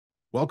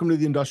Welcome to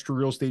the Industrial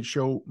Real Estate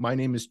Show. My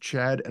name is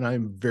Chad, and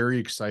I'm very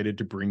excited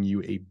to bring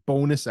you a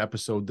bonus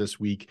episode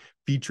this week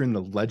featuring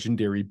the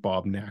legendary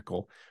Bob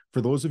Knakal. For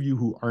those of you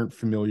who aren't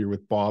familiar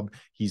with Bob,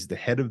 he's the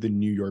head of the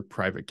New York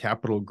Private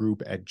Capital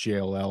Group at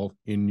JLL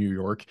in New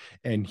York,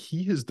 and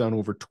he has done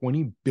over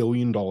 $20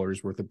 billion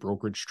worth of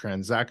brokerage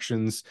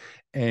transactions,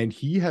 and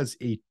he has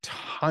a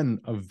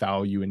ton of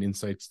value and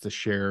insights to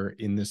share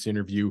in this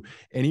interview,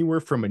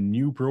 anywhere from a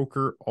new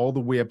broker all the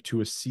way up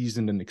to a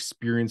seasoned and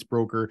experienced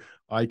broker.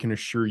 I can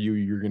assure you,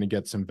 you're going to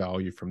get some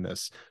value from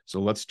this. So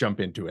let's jump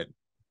into it.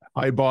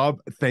 Hi, Bob.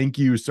 Thank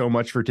you so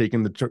much for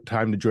taking the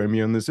time to join me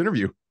on this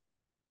interview.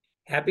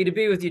 Happy to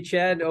be with you,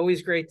 Chad.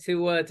 Always great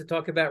to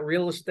talk about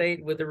real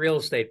estate with a real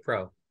estate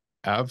pro.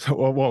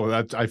 Absolutely.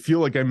 Well, I feel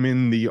like I'm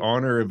in the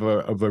honor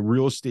of a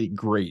real estate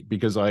great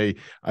because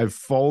I've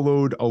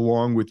followed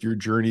along with your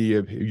journey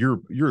of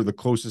you're the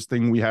closest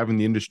thing we have in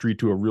the industry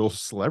to a real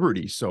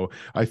celebrity. So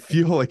I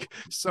feel like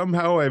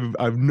somehow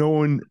I've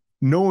known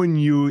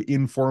you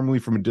informally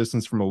from a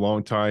distance from a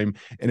long time,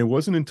 and it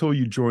wasn't until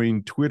you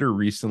joined Twitter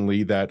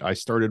recently that I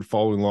started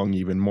following along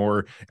even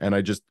more, and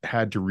I just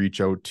had to reach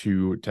out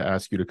to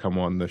ask you to come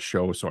on the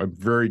show. So I'm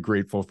very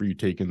grateful for you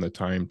taking the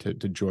time to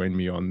join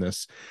me on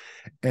this.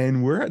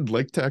 And where I'd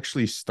like to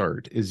actually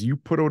start is you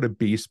put out a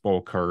baseball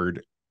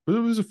card. It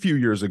was a few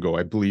years ago,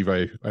 I believe.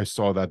 I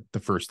saw that the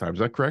first time. Is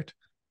that correct?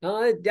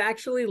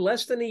 Actually,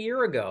 less than a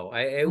year ago. Oh,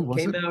 It was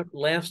came it? out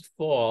last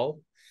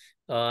fall,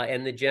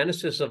 and the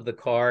genesis of the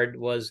card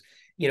was,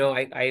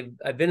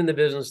 I've been in the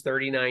business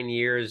 39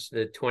 years.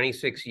 The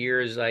 26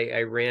 years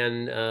I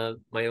ran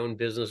my own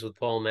business with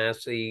Paul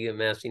Massey,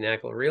 Massey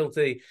Knakal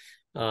Realty.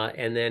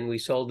 And then we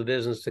sold the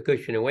business to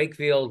Cushman and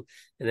Wakefield.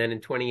 And then in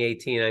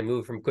 2018, I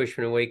moved from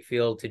Cushman and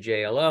Wakefield to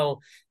JLL.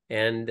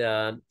 And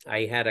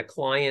I had a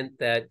client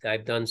that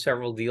I've done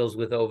several deals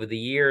with over the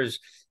years.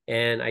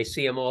 And I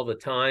see him all the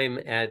time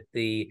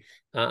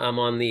I'm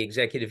on the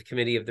executive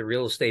committee of the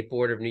Real Estate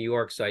Board of New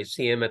York. So I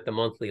see him at the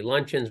monthly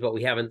luncheons, but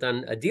we haven't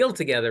done a deal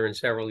together in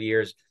several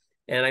years.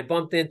 And I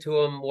bumped into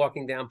him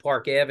walking down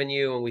Park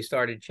Avenue, and we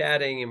started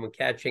chatting and we're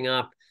catching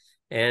up.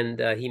 And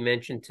he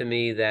mentioned to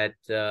me that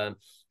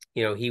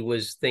he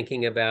was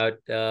thinking about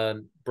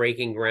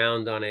breaking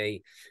ground on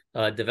a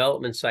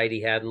development site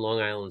he had in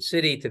Long Island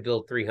City to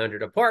build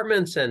 300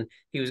 apartments, and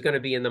he was going to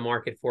be in the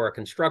market for a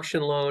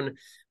construction loan.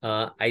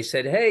 I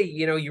said, hey,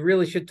 you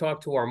really should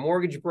talk to our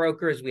mortgage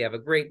brokers. We have a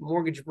great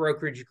mortgage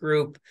brokerage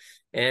group.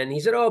 And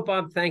he said, oh,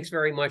 Bob, thanks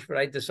very much, but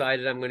I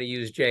decided I'm going to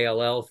use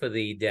JLL for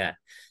the debt.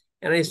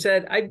 And I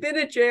said, I've been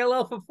at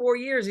JLL for 4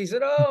 years. He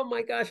said, oh,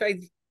 my gosh,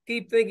 I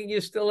keep thinking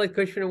you're still at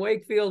Cushman and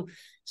Wakefield.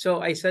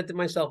 So I said to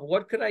myself,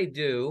 what could I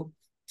do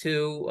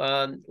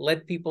to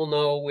let people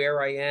know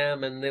where I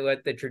am and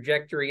what the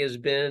trajectory has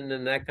been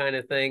and that kind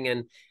of thing.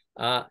 And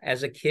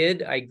as a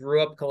kid, I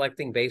grew up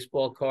collecting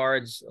baseball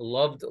cards,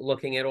 loved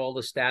looking at all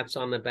the stats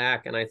on the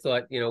back. And I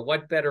thought,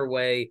 what better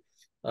way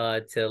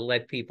to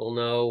let people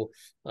know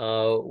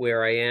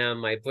where I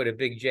am. I put a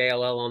big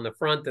JLL on the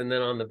front and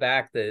then on the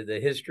back, the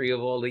history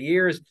of all the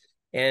years.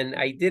 And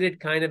I did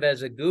it kind of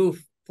as a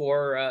goof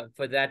for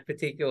that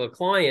particular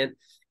client,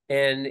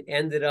 and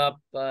ended up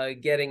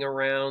getting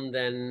around,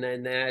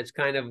 and it's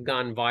kind of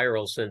gone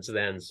viral since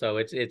then. So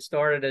it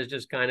started as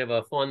just kind of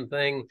a fun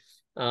thing,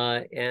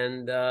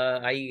 and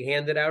I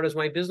hand it out as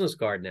my business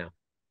card now.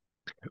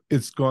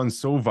 It's gone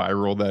so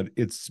viral that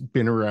it's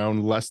been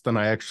around less than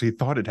I actually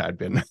thought it had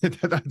been.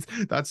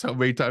 That's how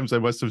many times I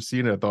must have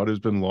seen it. I thought it's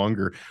been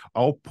longer.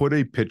 I'll put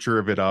a picture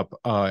of it up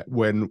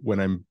when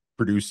I'm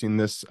producing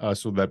this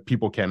so that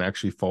people can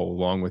actually follow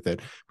along with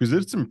it, because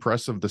it's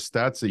impressive the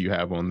stats that you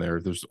have on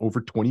there. There's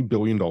over $20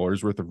 billion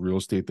worth of real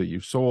estate that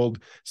you've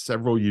sold.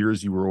 Several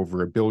years you were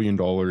over $1 billion.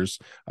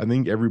 I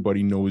think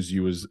everybody knows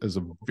you as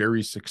a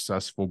very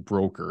successful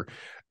broker.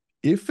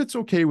 If it's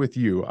okay with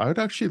you, I would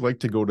actually like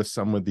to go to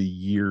some of the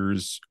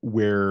years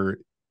where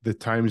the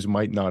times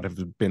might not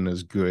have been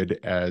as good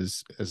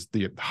as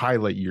the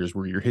highlight years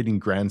where you're hitting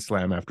grand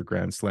slam after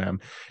grand slam.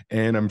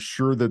 And I'm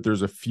sure that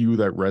there's a few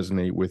that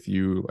resonate with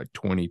you, like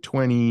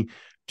 2020,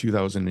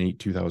 2008,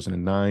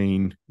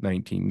 2009,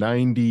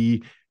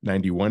 1990,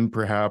 91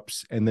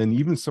 perhaps, and then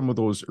even some of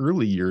those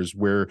early years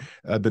where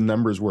the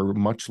numbers were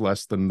much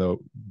less than the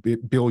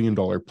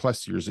billion-dollar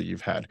plus years that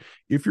you've had.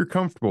 If you're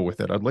comfortable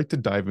with it, I'd like to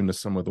dive into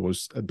some of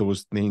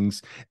those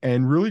things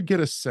and really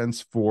get a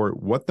sense for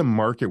what the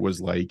market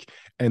was like,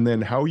 and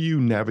then how you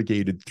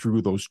navigated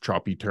through those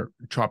choppy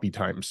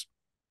times.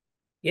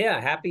 Yeah,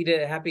 happy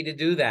to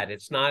do that.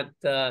 It's not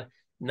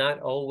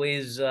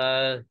always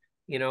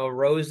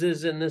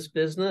roses in this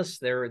business.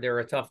 There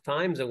are tough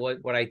times, and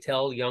what I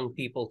tell young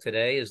people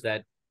today is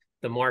that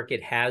the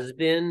market has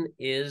been,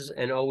 is,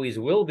 and always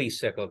will be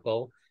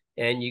cyclical.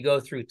 And you go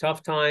through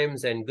tough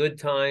times and good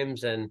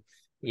times, and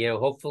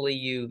hopefully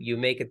you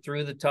make it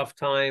through the tough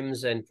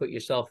times and put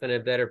yourself in a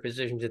better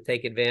position to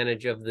take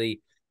advantage of the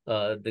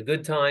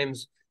good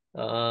times.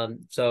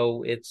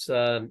 So it's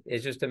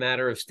just a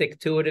matter of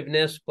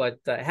stick-to-itiveness, but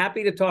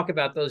happy to talk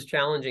about those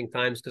challenging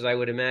times, because I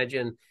would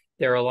imagine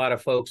there are a lot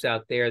of folks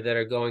out there that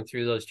are going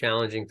through those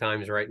challenging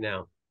times right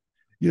now.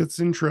 Yeah,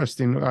 it's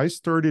interesting. I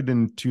started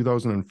in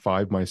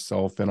 2005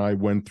 myself, and I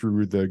went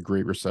through the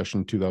Great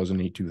Recession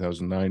 2008,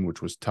 2009,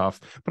 which was tough,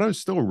 but I was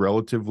still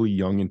relatively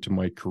young into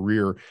my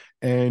career.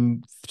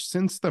 And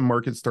since the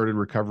market started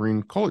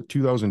recovering, call it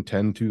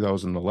 2010,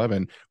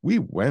 2011, we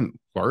went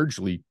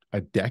largely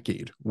a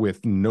decade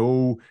with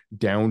no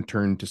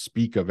downturn to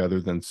speak of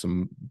other than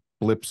some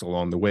blips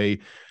along the way.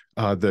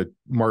 The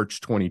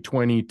March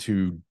 2020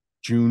 to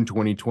June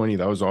 2020,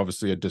 that was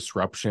obviously a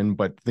disruption,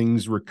 but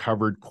things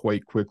recovered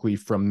quite quickly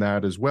from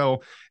that as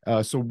well.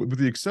 So with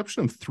the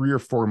exception of 3 or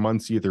 4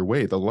 months either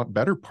way, the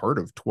better part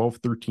of 12,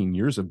 13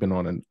 years have been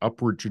on an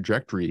upward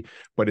trajectory.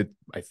 But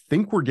I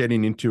think we're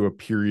getting into a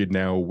period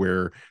now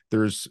where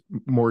there's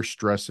more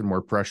stress and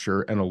more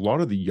pressure, and a lot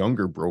of the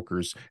younger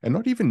brokers, and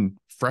not even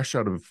fresh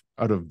out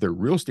of their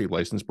real estate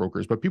license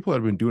brokers, but people that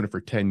have been doing it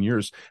for 10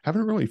 years,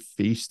 haven't really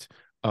faced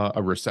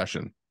a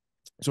recession.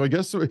 So I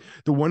guess the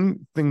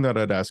one thing that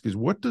I'd ask is,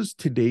 what does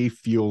today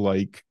feel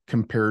like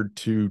compared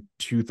to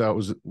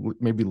 2000,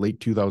 maybe late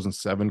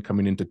 2007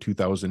 coming into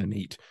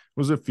 2008?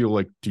 What does it feel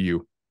like to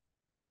you?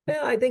 Yeah,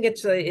 I think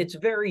it's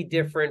very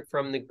different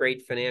from the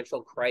great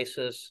financial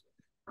crisis.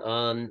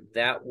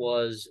 That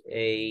was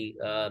a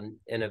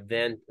an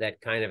event that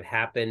kind of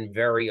happened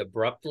very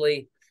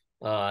abruptly,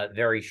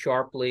 very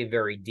sharply,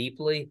 very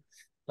deeply.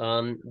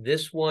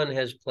 This one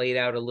has played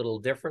out a little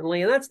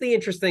differently, and that's the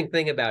interesting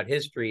thing about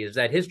history, is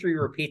that history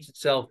repeats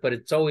itself, but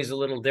it's always a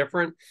little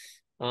different.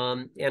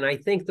 And I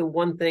think the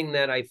one thing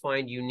that I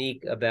find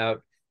unique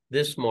about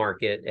this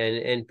market,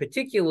 and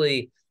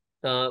particularly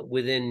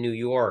within New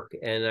York,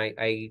 and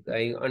I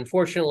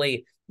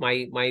unfortunately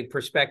my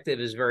perspective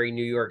is very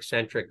New York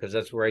centric because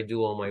that's where I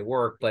do all my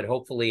work, but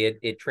hopefully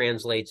it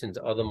translates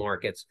into other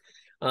markets.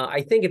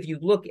 I think if you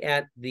look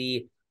at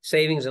the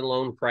savings and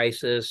loan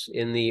crisis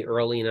in the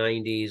early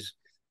 90s,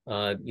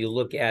 you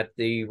look at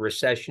the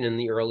recession in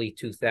the early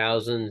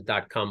 2000s,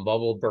 dot-com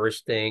bubble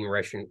bursting,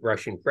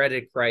 Russian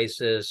credit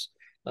crisis,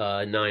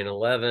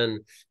 9/11,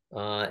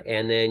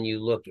 and then you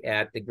look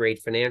at the great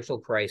financial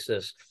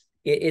crisis.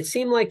 It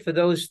seemed like for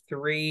those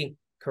three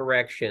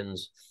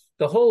corrections,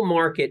 the whole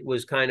market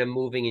was kind of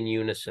moving in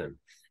unison.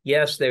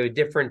 Yes, there were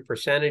different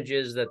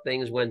percentages that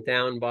things went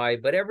down by,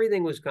 but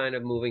everything was kind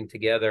of moving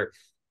together.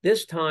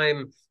 This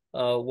time,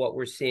 what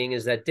we're seeing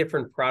is that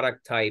different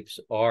product types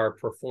are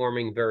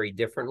performing very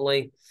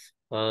differently.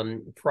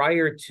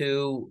 Prior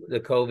to the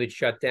COVID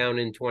shutdown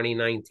in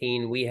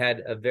 2019, we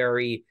had a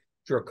very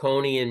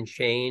draconian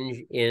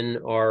change in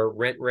our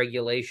rent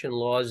regulation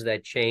laws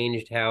that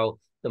changed how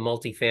the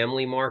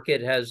multifamily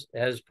market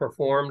has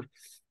performed.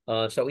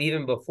 So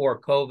even before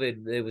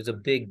COVID, it was a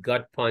big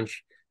gut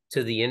punch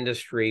to the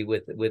industry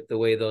with the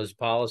way those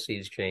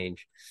policies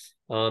change.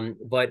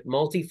 But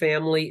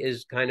multifamily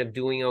is kind of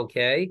doing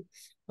okay.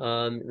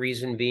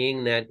 Reason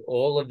being that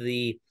all of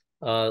the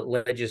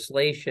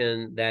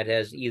legislation that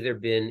has either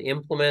been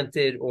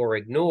implemented or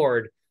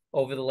ignored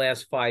over the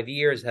last 5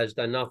 years has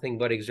done nothing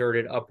but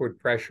exerted upward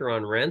pressure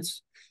on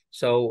rents.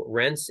 So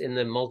rents in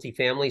the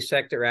multifamily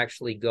sector are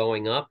actually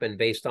going up, and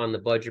based on the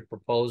budget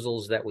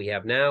proposals that we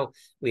have now,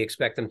 we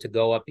expect them to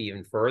go up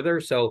even further.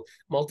 So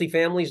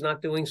multifamily is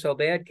not doing so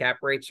bad. Cap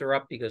rates are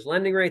up because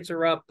lending rates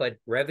are up, but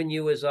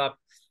revenue is up,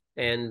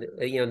 and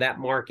that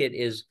market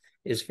is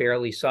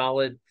fairly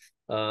solid.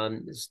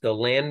 The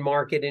land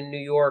market in New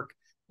York,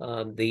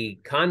 the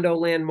condo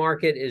land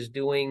market is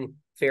doing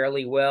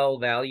fairly well.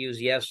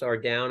 Values, yes, are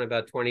down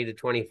about 20 to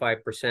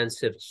 25%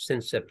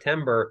 since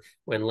September,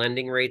 when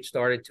lending rates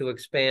started to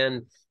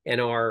expand, and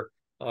our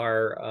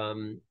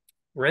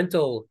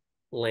rental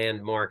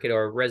land market,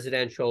 or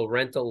residential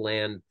rental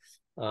land,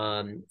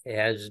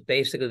 has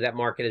basically, that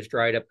market has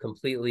dried up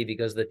completely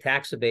because the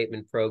tax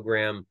abatement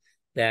program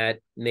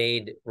that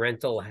made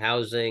rental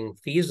housing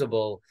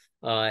feasible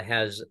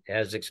has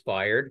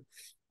expired.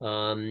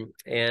 And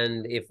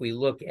if we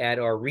look at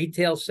our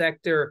retail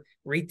sector,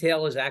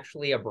 retail is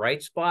actually a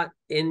bright spot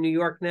in New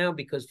York now,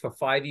 because for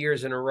 5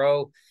 years in a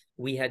row,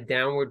 we had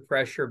downward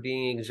pressure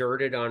being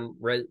exerted on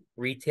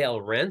retail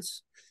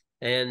rents.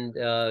 And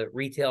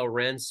retail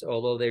rents,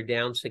 although they're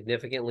down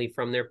significantly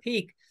from their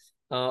peak,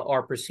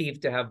 are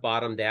perceived to have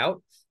bottomed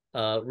out.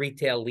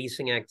 Retail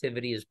leasing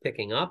activity is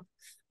picking up.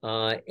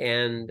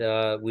 And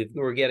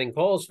we're getting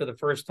calls for the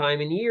first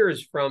time in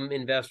years from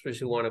investors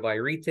who want to buy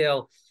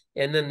retail.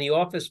 And then the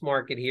office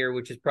market here,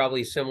 which is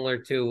probably similar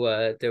to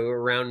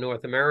around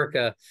North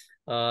America,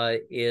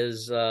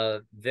 is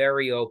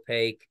very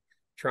opaque,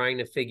 trying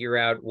to figure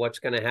out what's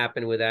going to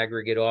happen with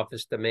aggregate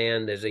office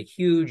demand. There's a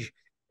huge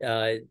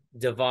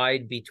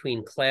divide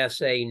between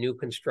Class A new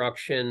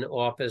construction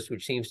office,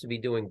 which seems to be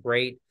doing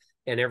great,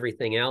 and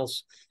everything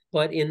else.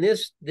 But in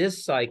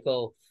this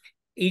cycle,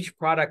 each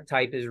product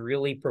type is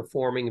really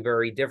performing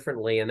very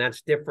differently, and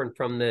that's different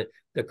from the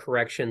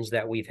corrections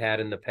that we've had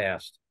in the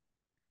past.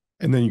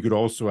 And then you could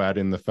also add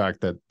in the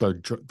fact that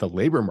the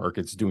labor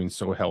market's doing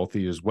so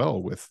healthy as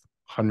well, with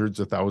hundreds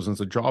of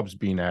thousands of jobs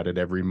being added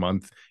every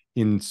month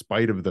in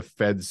spite of the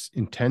Feds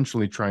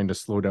intentionally trying to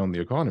slow down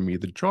the economy,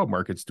 the job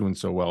market's doing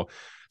so well.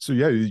 So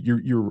yeah,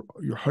 you're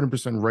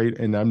 100% right,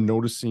 and I'm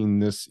noticing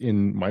this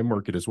in my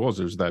market as well. As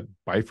there's that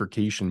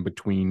bifurcation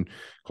between,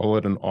 call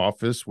it an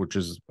office, which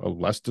is a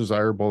less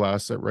desirable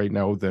asset right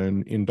now,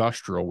 than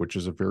industrial, which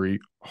is a very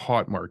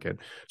hot market.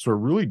 So it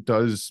really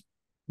does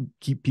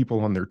keep people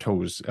on their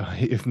toes,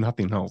 if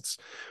nothing else.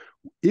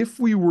 If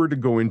we were to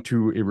go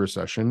into a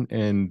recession,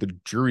 and the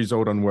jury's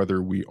out on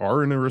whether we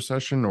are in a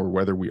recession or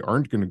whether we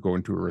aren't going to go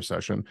into a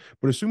recession,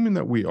 but assuming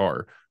that we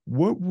are,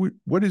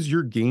 what is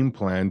your game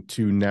plan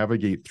to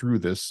navigate through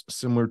this,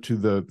 similar to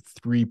the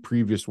three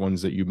previous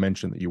ones that you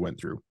mentioned that you went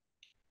through?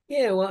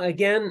 Yeah, well,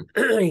 again,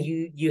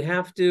 you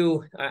have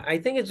to. I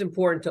think it's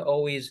important to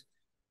always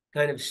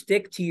kind of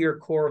stick to your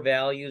core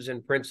values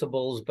and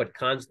principles, but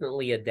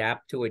constantly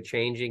adapt to a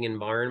changing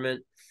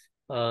environment.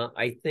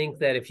 I think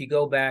that if you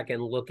go back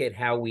and look at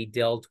how we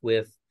dealt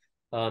with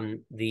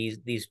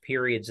these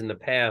periods in the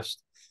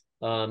past,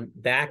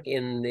 back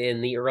in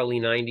the early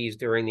 90s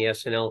during the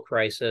S&L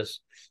crisis,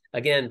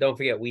 again, don't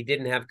forget, we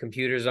didn't have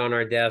computers on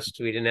our desks,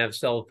 we didn't have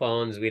cell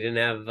phones, we didn't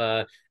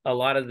have a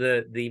lot of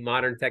the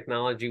modern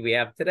technology we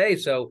have today.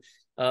 So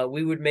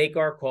we would make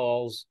our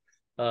calls.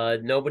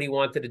 Nobody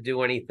wanted to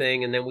do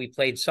anything, and then we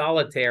played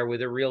solitaire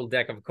with a real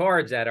deck of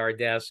cards at our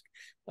desk,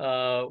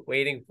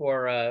 waiting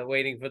for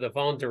the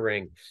phone to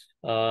ring.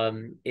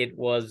 It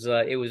was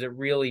a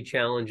really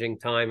challenging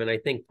time, and I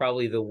think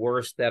probably the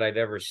worst that I've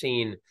ever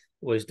seen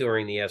was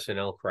during the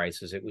S&L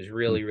crisis. It was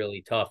really,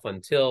 really tough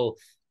until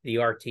the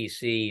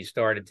RTC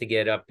started to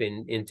get up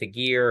into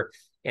gear,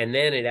 and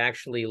then it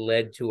actually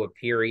led to a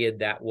period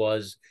that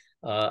was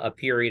a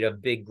period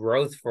of big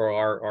growth for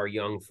our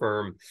young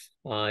firm,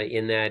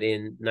 in that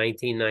in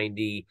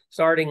 1990,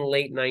 starting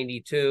late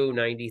 92,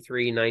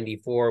 93,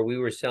 94, we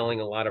were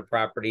selling a lot of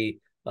property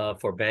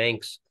for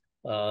banks,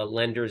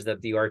 lenders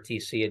that the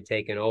RTC had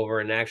taken over,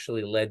 and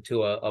actually led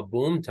to a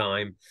boom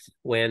time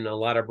when a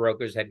lot of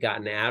brokers had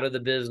gotten out of the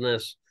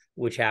business,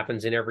 which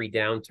happens in every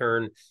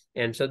downturn.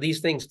 And so these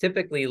things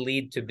typically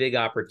lead to big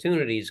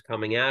opportunities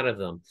coming out of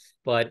them.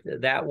 But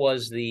that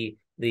was the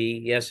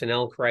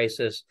S&L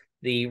crisis.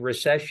 The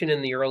recession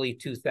in the early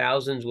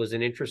 2000s was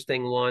an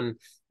interesting one.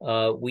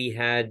 We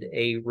had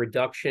a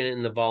reduction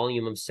in the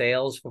volume of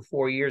sales for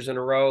 4 years in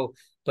a row,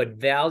 but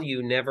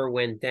value never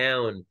went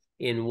down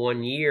in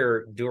 1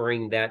 year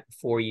during that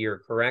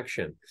 4-year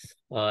correction.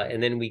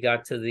 And then we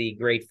got to the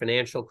great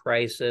financial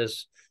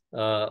crisis,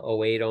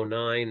 08,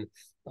 09.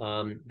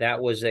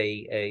 That was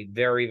a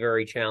very,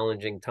 very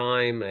challenging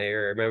time. I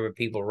remember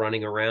people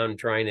running around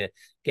trying to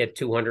get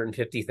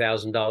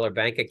 $250,000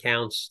 bank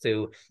accounts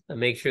to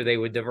make sure they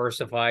were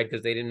diversified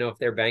because they didn't know if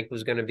their bank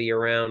was going to be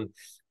around.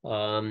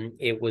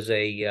 It was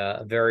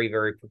a very,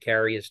 very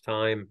precarious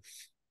time.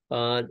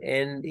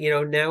 And,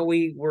 now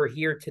we're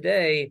here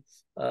today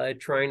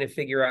trying to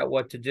figure out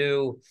what to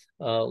do,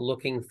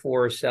 looking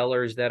for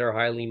sellers that are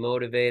highly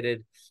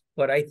motivated.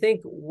 But I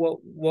think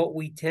what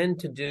we tend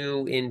to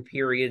do in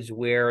periods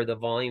where the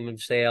volume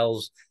of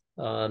sales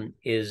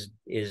is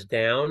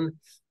down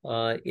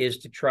is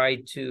to try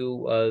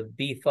to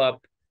beef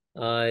up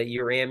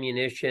your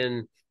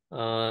ammunition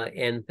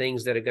and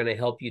things that are going to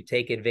help you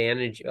take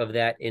advantage of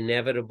that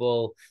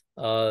inevitable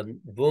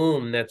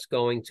boom that's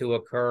going to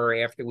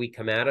occur after we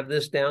come out of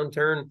this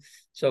downturn.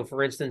 So,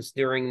 for instance,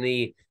 during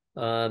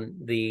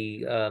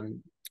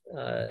during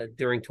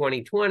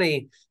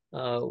 2020,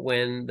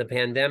 when the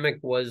pandemic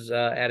was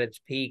at its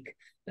peak,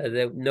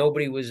 that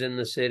nobody was in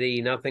the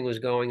city, nothing was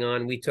going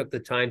on. We took the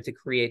time to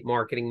create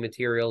marketing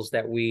materials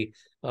that we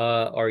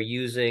are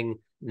using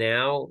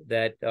now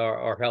that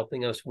are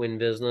helping us win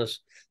business.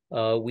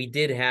 We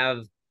did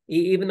have,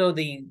 even though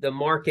the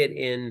market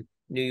in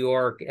New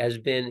York has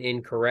been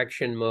in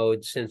correction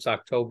mode since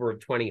October of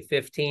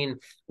 2015,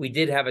 we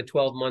did have a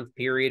 12-month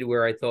period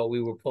where I thought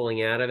we were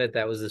pulling out of it.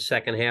 That was the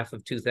second half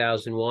of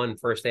 2001,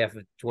 first half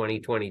of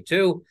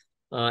 2022.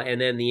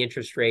 And then the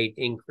interest rate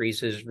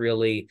increases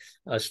really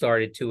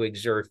started to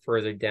exert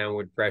further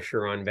downward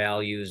pressure on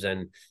values.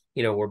 And,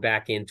 we're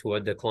back into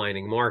a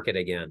declining market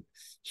again.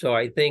 So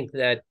I think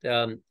that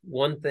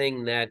one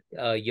thing that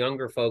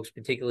younger folks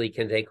particularly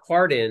can take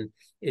heart in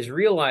is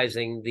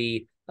realizing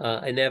the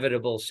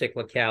inevitable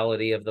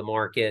cyclicality of the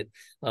market,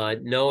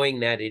 knowing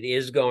that it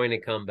is going to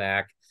come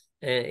back,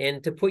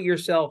 and to put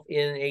yourself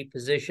in a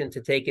position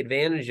to take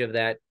advantage of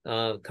that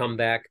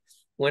comeback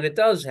when it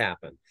does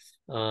happen.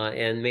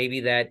 And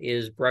maybe that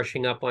is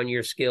brushing up on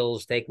your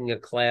skills, taking a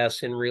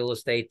class in real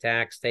estate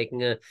tax,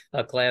 taking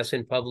a class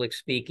in public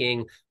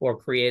speaking, or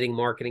creating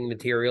marketing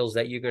materials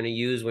that you're going to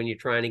use when you're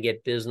trying to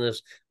get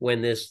business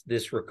when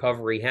this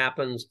recovery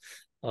happens.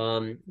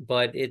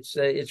 But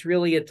it's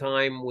really a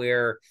time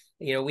where,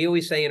 we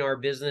always say in our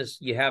business,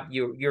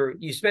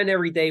 you spend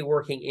every day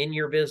working in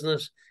your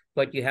business,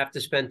 but you have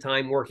to spend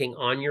time working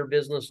on your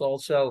business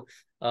also.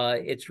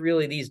 It's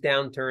really, these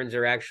downturns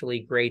are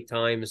actually great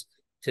times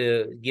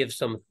to give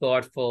some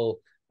thoughtful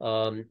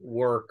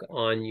work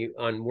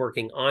on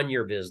working on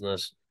your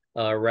business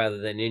rather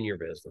than in your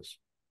business.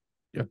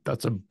 Yeah,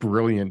 that's a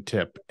brilliant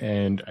tip,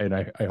 and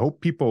I hope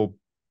people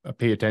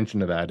pay attention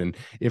to that. And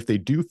if they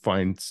do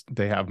find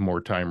they have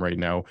more time right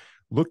now,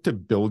 look to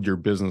build your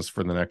business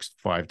for the next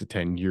 5 to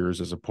 10 years,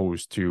 as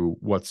opposed to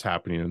what's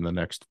happening in the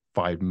next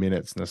 5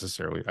 minutes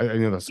necessarily. I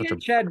know that's such Yeah, a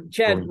Chad, brilliant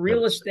tip.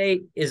 real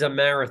estate is a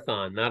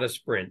marathon, not a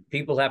sprint.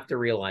 People have to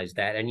realize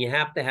that, and you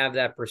have to have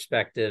that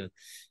perspective,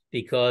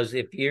 because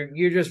if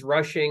you're just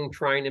rushing,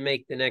 trying to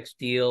make the next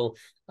deal,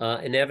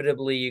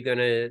 inevitably you're going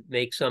to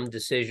make some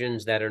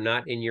decisions that are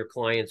not in your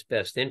client's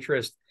best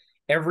interest.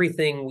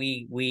 Everything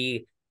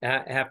we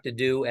have to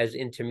do as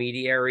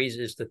intermediaries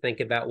is to think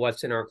about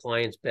what's in our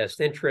client's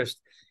best interest.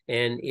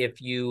 And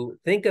if you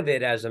think of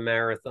it as a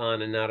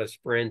marathon and not a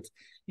sprint,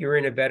 you're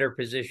in a better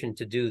position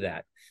to do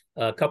that.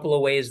 A couple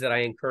of ways that I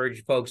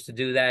encourage folks to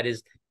do that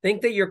is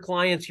think that your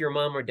client's your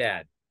mom or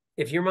dad.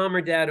 If your mom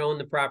or dad own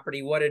the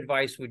property, what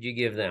advice would you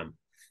give them?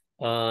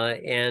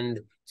 And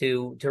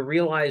to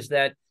realize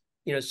that,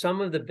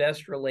 some of the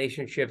best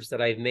relationships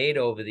that I've made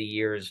over the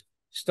years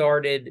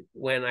started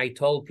when I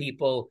told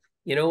people,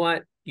 you know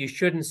what, you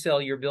shouldn't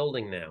sell your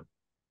building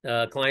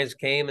now. Clients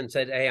came and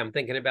said, hey, I'm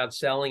thinking about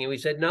selling. And we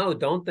said, no,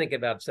 don't think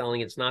about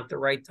selling. It's not the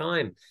right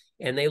time.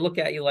 And they look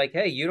at you like,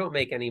 hey, you don't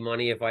make any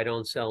money if I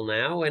don't sell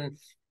now. And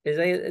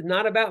it's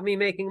not about me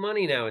making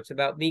money now. It's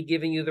about me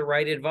giving you the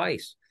right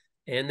advice.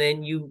 And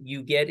then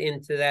you get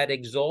into that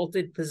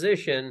exalted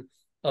position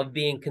of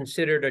being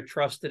considered a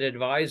trusted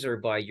advisor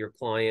by your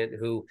client,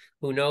 who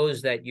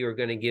knows that you're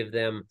going to give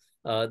them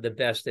the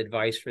best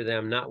advice for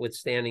them,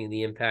 notwithstanding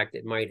the impact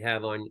it might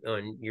have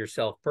on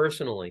yourself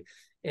personally.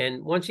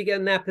 And once you get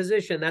in that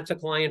position, that's a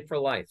client for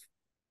life.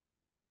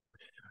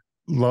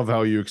 Love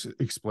how you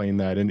explain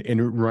that, and it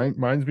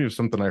reminds me of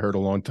something I heard a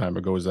long time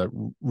ago. Is that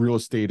real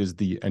estate is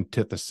the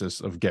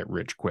antithesis of get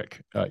rich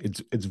quick.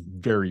 It's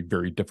very,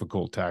 very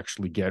difficult to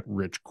actually get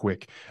rich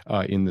quick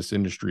in this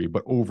industry,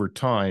 but over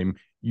time,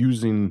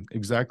 using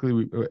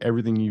exactly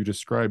everything you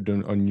described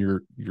on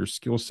your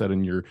skill set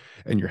and your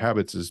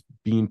habits, is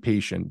being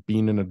patient,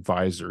 being an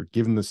advisor,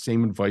 giving the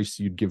same advice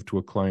you'd give to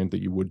a client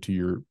that you would to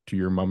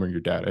your mom or your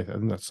dad. I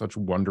think that's such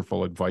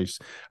wonderful advice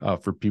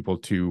for people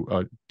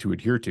to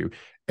adhere to.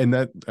 And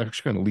that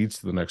actually kind of leads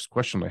to the next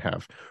question I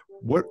have.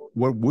 What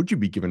would you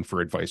be given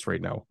for advice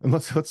right now? And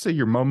let's say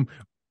your mom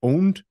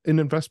owned an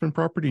investment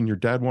property and your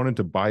dad wanted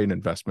to buy an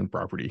investment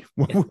property.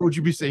 What would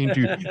you be saying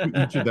to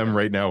each of them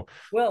right now?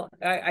 Well,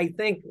 I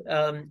think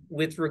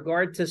with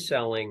regard to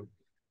selling,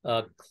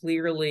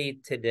 clearly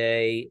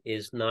today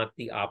is not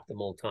the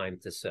optimal time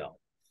to sell.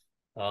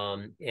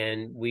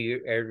 And we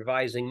are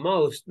advising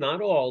most, not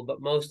all,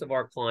 but most of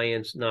our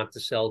clients not to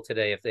sell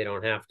today if they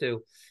don't have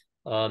to.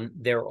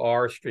 There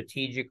are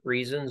strategic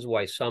reasons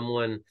why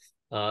someone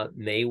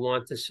may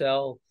want to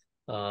sell.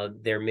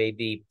 There may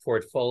be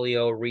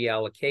portfolio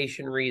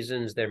reallocation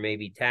reasons. There may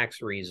be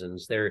tax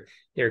reasons.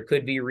 There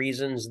could be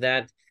reasons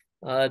that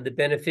the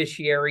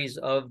beneficiaries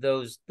of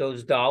those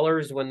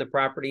dollars when the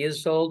property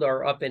is sold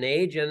are up in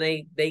age, and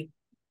they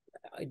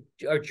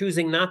are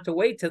choosing not to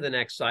wait to the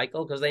next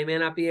cycle because they may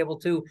not be able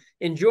to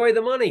enjoy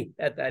the money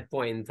at that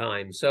point in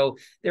time. So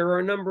there are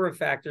a number of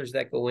factors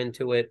that go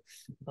into it.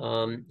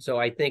 So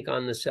I think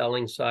on the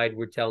selling side,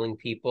 we're telling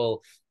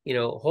people,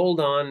 hold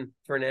on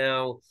for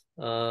now,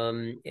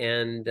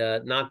 and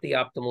not the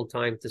optimal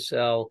time to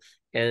sell.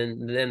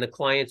 And then the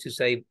clients who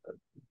say,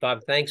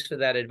 Bob, thanks for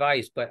that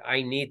advice, but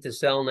I need to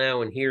sell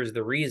now, and here's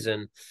the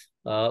reason.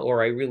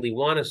 Or I really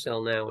want to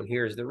sell now, and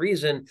here's the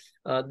reason.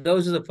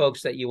 Those are the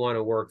folks that you want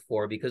to work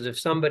for, because if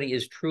somebody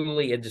is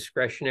truly a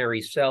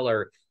discretionary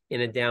seller in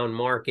a down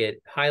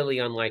market, highly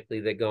unlikely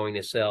they're going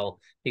to sell,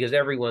 because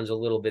everyone's a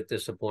little bit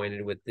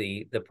disappointed with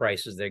the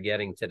prices they're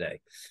getting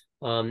today.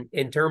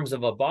 In terms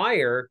of a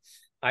buyer,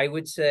 I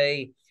would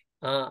say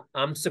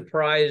I'm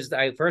surprised.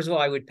 First of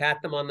all, I would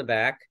pat them on the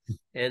back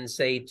and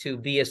say, to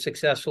be a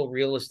successful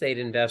real estate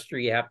investor,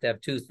 you have to have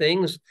two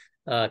things: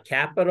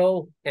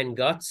 capital and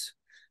guts.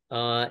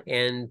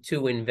 And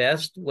to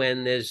invest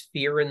when there's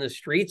fear in the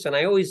streets. And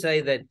I always say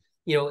that,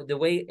 the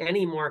way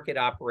any market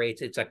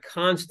operates, it's a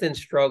constant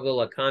struggle,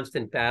 a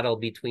constant battle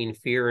between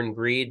fear and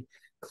greed.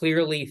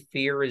 Clearly,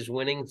 fear is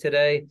winning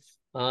today.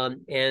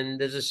 And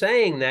there's a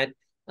saying that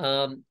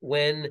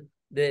when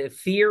the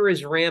fear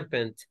is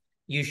rampant,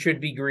 you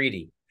should be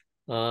greedy.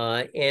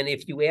 And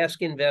if you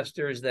ask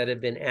investors that have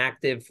been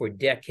active for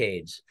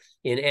decades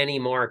in any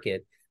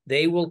market,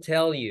 they will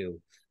tell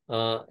you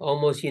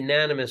almost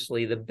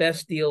unanimously the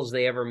best deals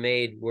they ever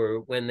made were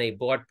when they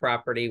bought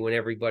property when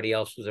everybody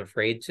else was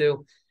afraid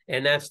to.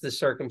 And that's the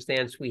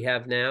circumstance we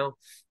have now.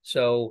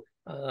 So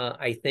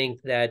I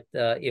think that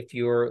if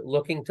you're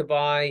looking to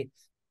buy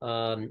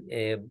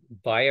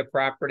a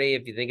property,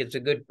 if you think it's a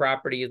good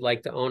property, you'd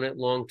like to own it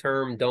long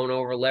term, don't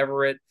over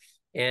lever it.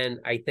 And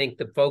I think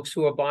the folks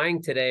who are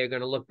buying today are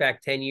going to look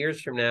back 10 years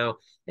from now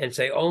and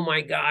say, oh my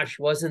gosh,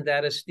 wasn't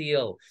that a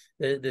steal?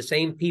 The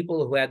same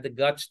people who had the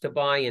guts to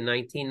buy in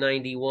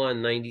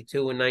 1991,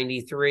 92, and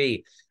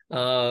 93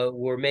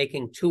 were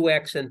making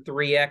 2x and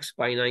 3x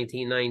by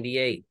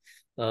 1998.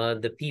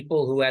 The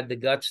people who had the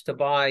guts to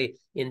buy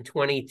in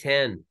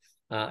 2010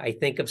 I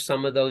think of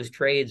some of those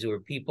trades where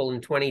people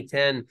in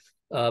 2010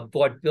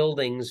 bought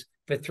buildings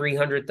for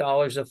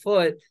 $300 a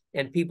foot,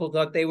 and people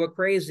thought they were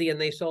crazy,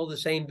 and they sold the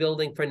same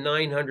building for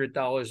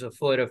 $900 a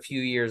foot a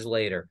few years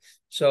later.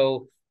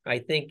 So I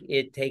think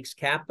it takes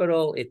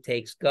capital, it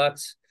takes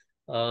guts,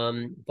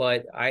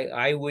 but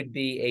I would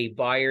be a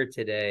buyer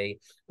today.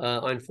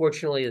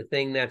 Unfortunately, the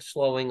thing that's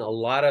slowing a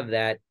lot of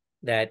that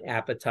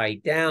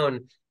appetite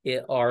down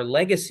are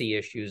legacy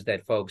issues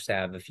that folks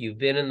have. If you've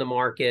been in the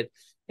market,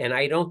 and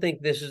I don't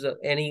think this is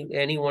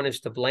anyone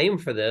is to blame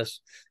for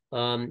this,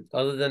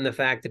 other than the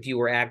fact if you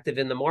were active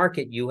in the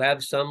market, you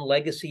have some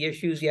legacy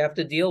issues you have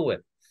to deal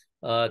with.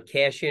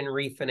 Cash-in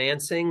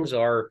refinancings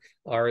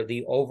are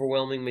the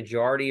overwhelming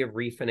majority of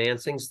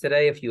refinancings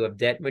today. If you have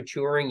debt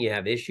maturing, you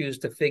have issues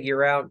to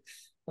figure out.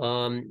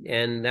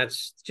 And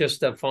that's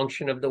just a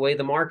function of the way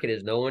the market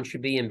is. No one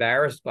should be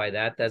embarrassed by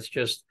that. That's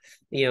just,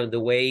 the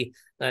way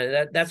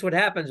that's what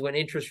happens when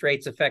interest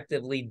rates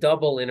effectively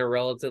double in a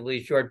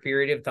relatively short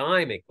period of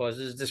time. It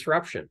causes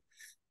disruption.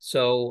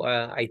 So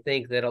I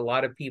think that a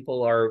lot of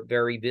people are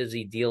very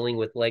busy dealing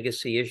with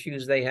legacy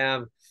issues they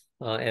have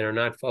and are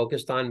not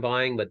focused on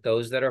buying. But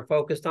those that are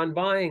focused on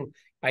buying,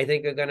 I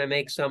think, are going to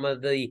make some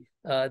of the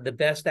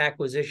best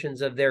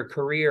acquisitions of their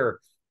career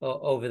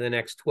over the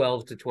next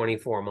 12 to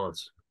 24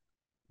 months.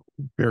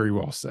 Very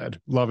well said.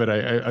 Love it.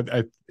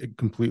 I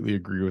completely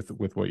agree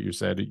with what you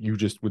said. You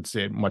just would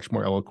say it much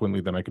more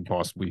eloquently than I could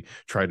possibly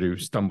try to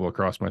stumble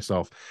across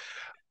myself.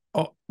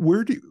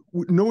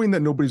 Knowing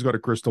that nobody's got a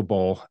crystal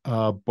ball,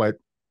 but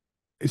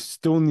it's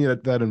still in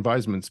that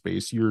advisement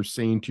space, you're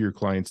saying to your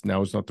clients,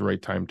 now is not the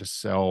right time to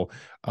sell.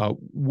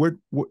 What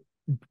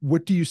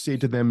do you say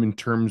to them in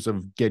terms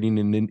of getting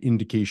an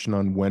indication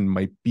on when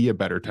might be a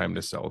better time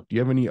to sell? Do you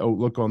have any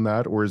outlook on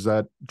that, or is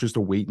that just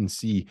a wait and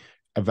see,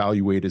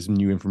 evaluate as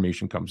new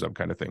information comes up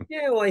kind of thing?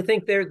 Yeah, well, I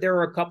think there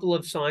are a couple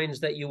of signs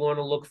that you want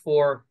to look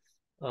for.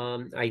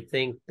 I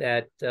think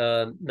that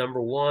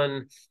number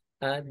one,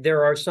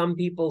 there are some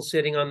people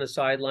sitting on the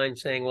sideline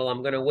saying, well,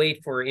 I'm going to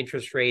wait for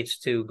interest rates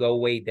to go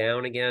way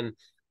down again.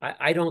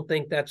 I don't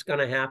think that's going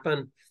to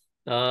happen.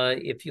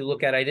 If you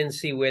look at, I didn't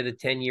see where the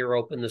 10-year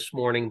opened this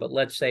morning, but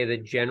let's say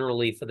that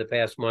generally for the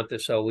past month or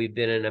so, we've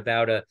been in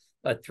about a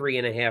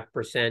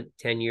 3.5%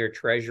 10-year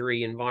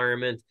treasury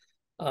environment.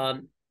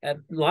 A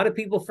lot of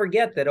people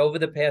forget that over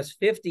the past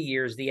 50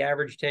 years, the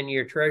average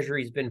 10-year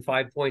treasury has been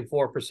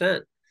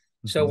 5.4%.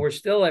 So we're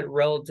still at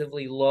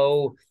relatively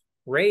low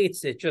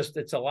rates.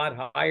 It's a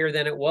lot higher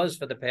than it was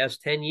for the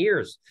past 10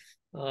 years.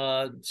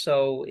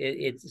 So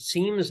it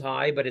seems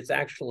high, but it's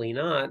actually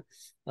not.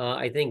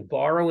 I think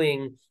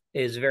borrowing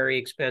is very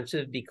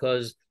expensive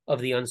because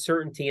of the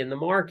uncertainty in the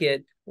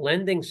market.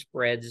 Lending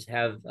spreads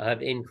have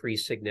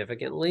increased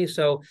significantly.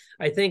 So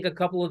I think a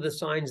couple of the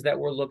signs that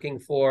we're looking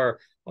for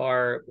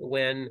are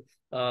when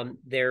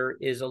there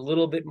is a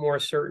little bit more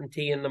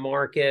certainty in the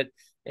market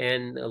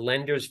and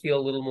lenders feel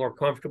a little more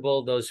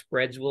comfortable, those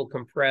spreads will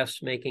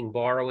compress, making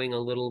borrowing a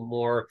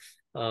little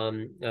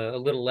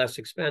less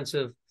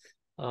expensive.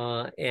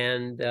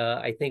 And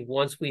I think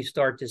once we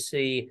start to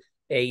see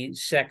a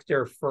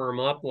sector firm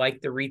up,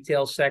 like the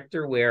retail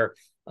sector, where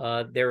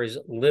there is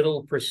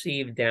little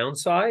perceived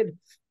downside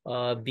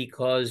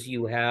because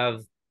you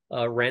have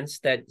rents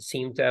that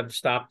seem to have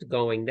stopped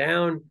going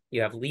down,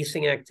 you have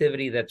leasing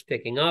activity that's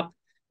picking up,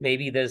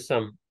 maybe there's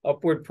some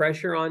upward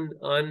pressure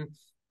on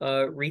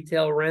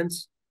retail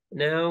rents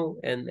now,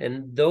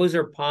 and those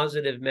are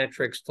positive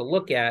metrics to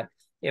look at.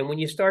 And when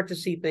you start to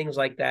see things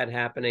like that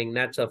happening,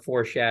 that's a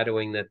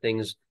foreshadowing that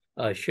things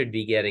should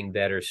be getting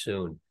better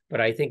soon. But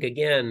I think,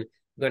 again,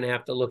 we're going to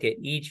have to look at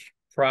each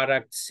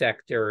product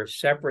sector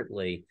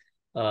separately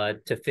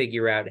to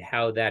figure out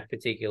how that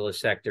particular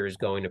sector is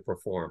going to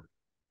perform.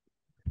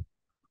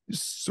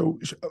 So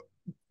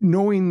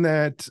knowing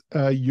that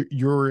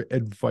your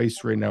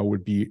advice right now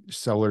would be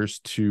sellers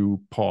to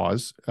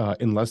pause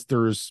unless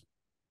there's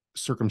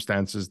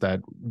circumstances that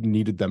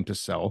needed them to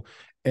sell,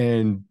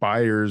 and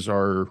buyers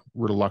are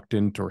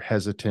reluctant or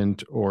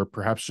hesitant or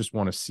perhaps just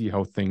want to see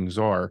how things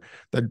are,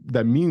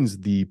 that means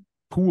the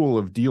pool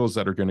of deals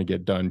that are going to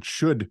get done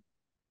should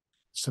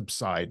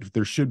subside.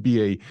 There should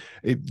be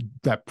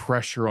that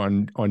pressure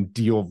on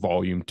deal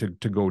volume to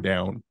go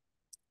down.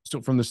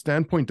 So from the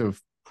standpoint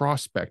of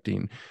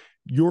prospecting,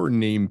 your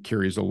name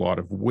carries a lot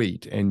of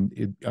weight,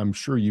 and I'm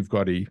sure you've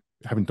got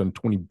having done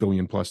 20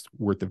 billion plus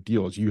worth of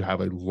deals, you have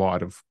a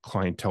lot of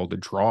clientele to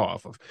draw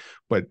off of,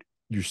 but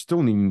you're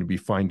still needing to be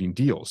finding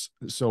deals.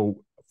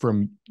 So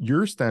from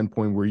your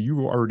standpoint, where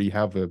you already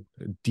have a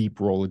deep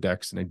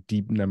Rolodex and a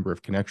deep number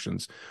of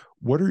connections,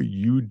 what are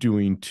you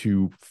doing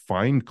to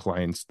find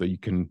clients that you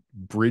can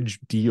bridge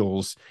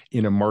deals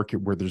in a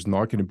market where there's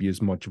not going to be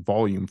as much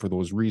volume for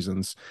those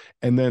reasons?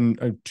 And then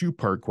a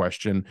two-part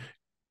question.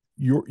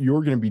 You're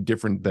going to be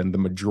different than the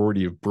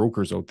majority of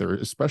brokers out there,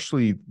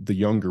 especially the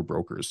younger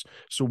brokers.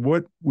 So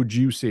what would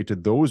you say to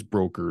those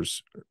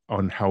brokers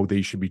on how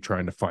they should be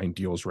trying to find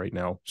deals right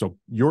now? So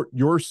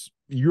your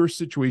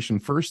situation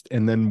first,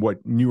 and then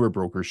what newer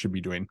brokers should be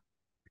doing.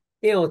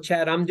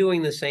 Chad, I'm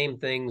doing the same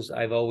things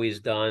I've always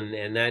done,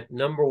 and that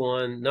number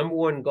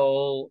one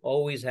goal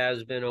always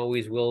has been,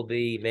 always will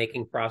be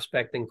making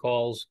prospecting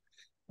calls.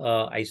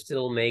 I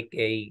still make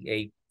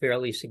a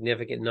fairly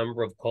significant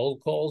number of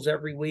cold calls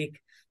every week,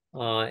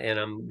 and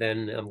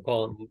I'm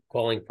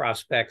calling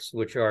prospects,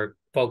 which are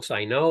folks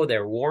I know.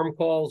 They're warm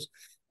calls,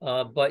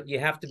 but you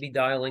have to be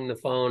dialing the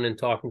phone and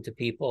talking to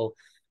people.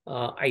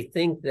 I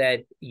think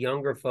that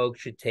younger folks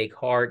should take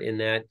heart in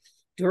that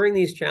during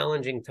these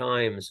challenging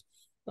times.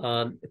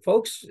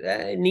 Folks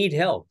need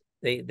help.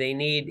 They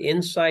need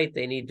insight.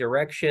 They need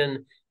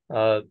direction.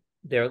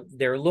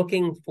 They're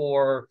looking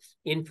for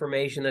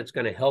information that's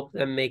going to help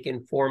them make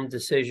informed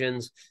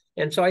decisions.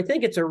 And so I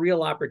think it's a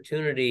real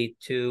opportunity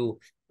to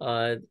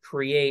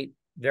create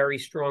very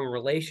strong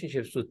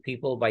relationships with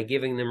people by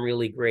giving them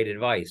really great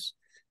advice.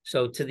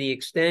 So to the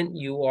extent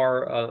you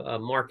are a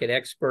market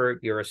expert,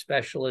 you're a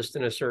specialist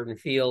in a certain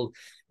field,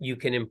 you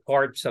can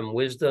impart some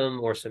wisdom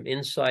or some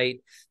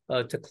insight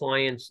to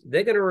clients.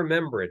 They're going to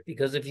remember it,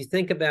 because if you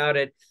think about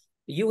it,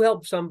 you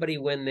help somebody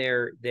when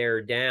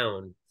they're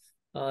down,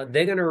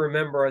 they're going to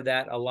remember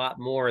that a lot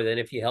more than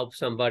if you help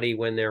somebody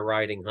when they're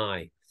riding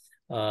high.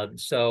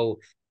 So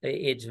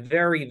it's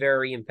very,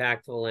 very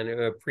impactful and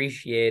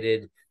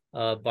appreciated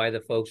by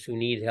the folks who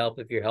need help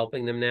if you're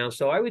helping them now.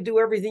 So I would do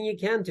everything you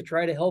can to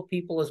try to help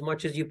people as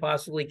much as you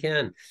possibly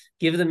can.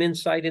 Give them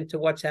insight into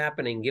what's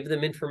happening. Give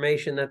them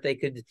information that they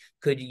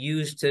could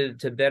use to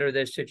better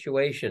their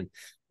situation.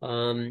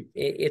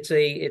 It's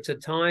a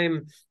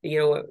time,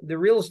 the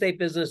real estate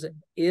business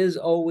is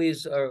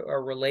always a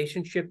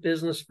relationship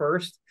business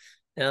first,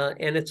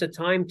 and it's a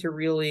time to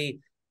really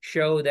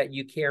show that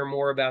you care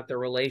more about the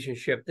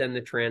relationship than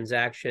the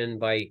transaction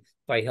by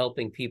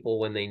helping people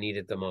when they need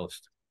it the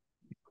most.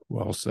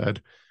 Well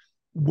said.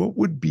 What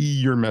would be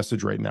your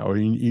message right now? I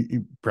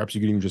mean, perhaps you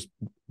could even just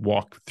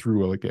walk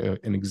through like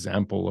an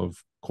example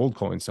of cold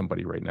calling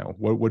somebody right now.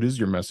 What is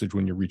your message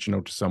when you're reaching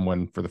out to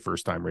someone for the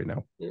first time right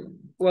now?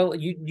 Well,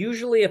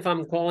 usually if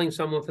I'm calling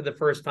someone for the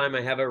first time,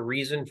 I have a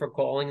reason for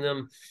calling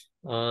them.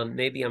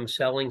 Maybe I'm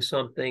selling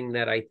something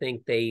that I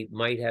think they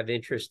might have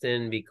interest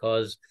in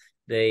because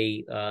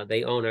they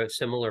own a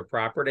similar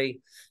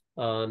property.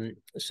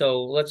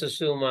 So let's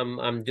assume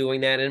I'm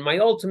doing that. And my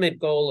ultimate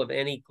goal of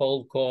any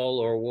cold call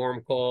or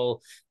warm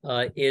call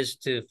is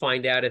to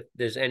find out if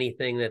there's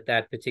anything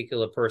that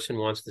particular person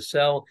wants to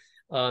sell.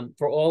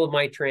 For all of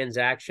my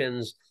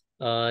transactions,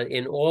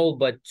 in all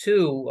but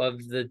 2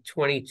 of the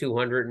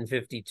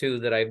 2,252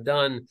 that I've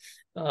done,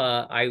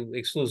 I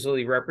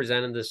exclusively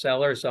represented the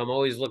seller. So I'm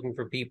always looking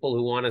for people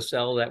who want to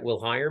sell that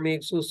will hire me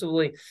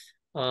exclusively.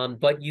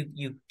 But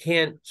you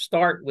can't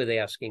start with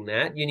asking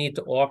that. You need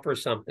to offer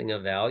something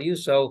of value.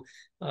 So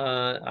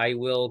I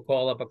will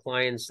call up a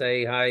client and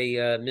say, "Hi,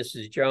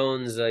 Mrs.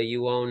 Jones,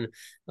 you own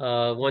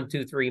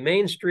 123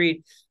 Main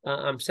Street.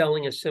 I'm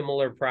selling a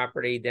similar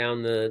property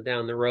down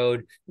the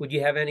road. Would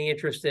you have any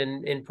interest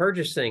in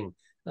purchasing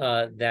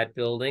that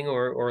building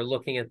or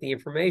looking at the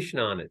information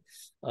on it?"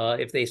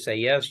 If they say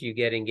yes, you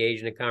get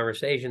engaged in a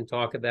conversation,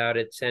 talk about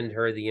it, send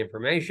her the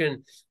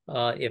information.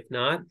 If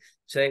not,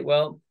 say,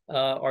 "Well,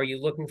 are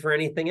you looking for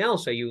anything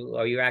else? Are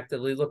you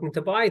actively looking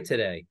to buy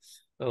today?"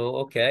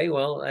 "Oh, okay.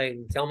 Well,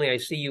 tell me, I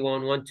see you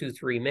own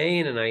 123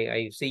 Main, and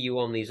I see you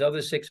own these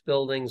other 6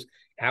 buildings.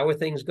 How are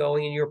things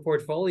going in your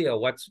portfolio?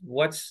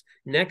 What's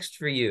next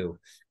for you?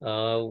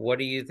 What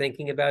are you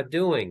thinking about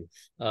doing?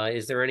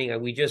 Is there any?"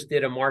 We just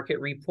did a market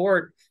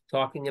report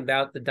talking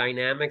about the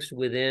dynamics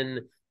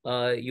within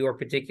your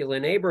particular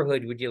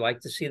neighborhood. Would you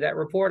like to see that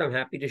report? I'm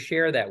happy to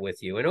share that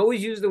with you. And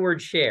always use the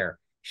word share.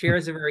 Share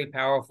is a very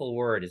powerful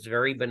word. It's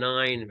very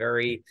benign,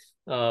 very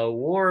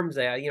warm.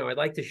 I'd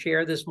like to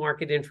share this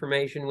market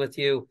information with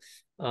you,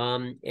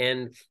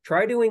 and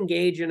try to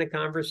engage in a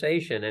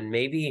conversation. And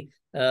maybe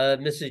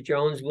Mrs.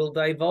 Jones will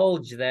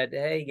divulge that,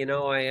 "Hey,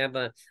 I have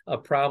a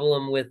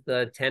problem with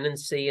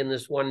tenancy in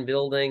this one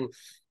building."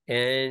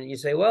 And you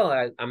say,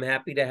 "Well, I'm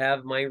happy to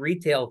have my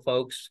retail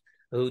folks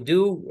who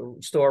do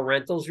store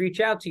rentals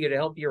reach out to you to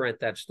help you rent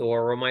that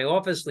store, or my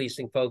office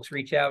leasing folks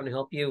reach out and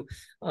help you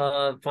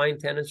find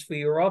tenants for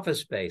your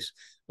office space,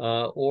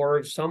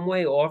 or some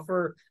way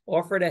offer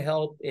to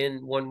help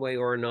in one way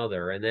or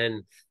another." And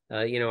then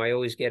I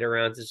always get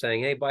around to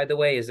saying, "Hey, by the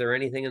way, is there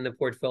anything in the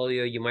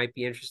portfolio you might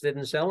be interested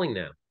in selling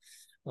now?"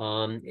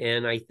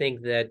 And I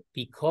think that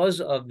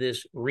because of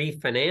this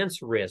refinance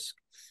risk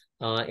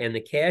and the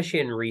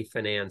cash-in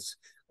refinance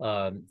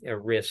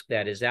risk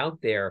that is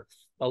out there,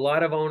 a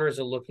lot of owners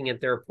are looking at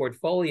their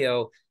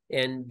portfolio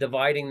and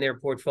dividing their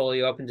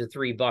portfolio up into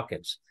 3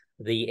 buckets.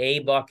 The A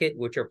bucket,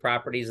 which are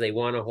properties they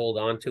want to hold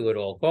on to at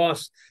all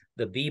costs.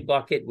 The B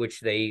bucket, which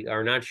they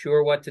are not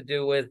sure what to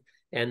do with.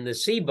 And the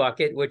C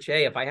bucket, which,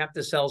 hey, if I have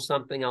to sell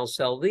something, I'll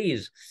sell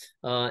these.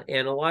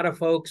 And a lot of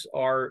folks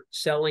are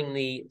selling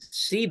the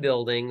C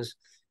buildings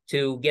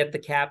to get the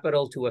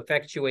capital to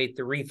effectuate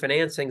the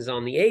refinancings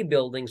on the A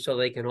buildings so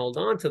they can hold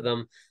on to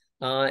them.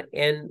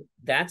 And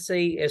that's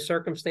a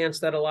circumstance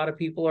that a lot of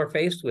people are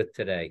faced with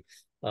today.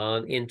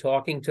 In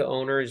talking to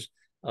owners,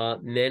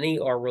 Many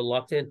are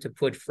reluctant to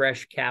put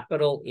fresh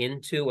capital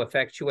in to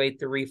effectuate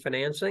the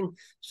refinancing,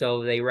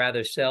 so they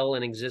rather sell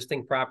an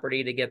existing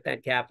property to get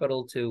that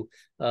capital to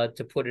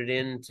put it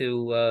in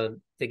to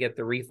get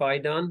the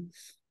refi done.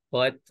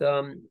 But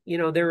you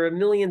know, there are a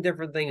million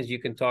different things you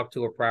can talk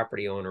to a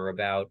property owner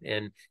about,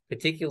 and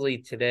particularly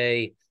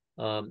today,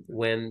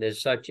 when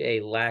there's such a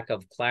lack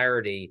of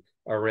clarity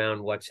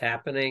around what's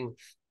happening.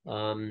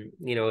 You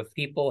know, if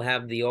people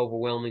have the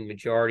overwhelming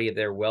majority of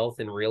their wealth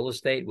in real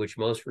estate, which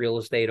most real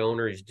estate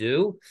owners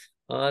do,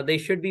 they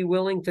should be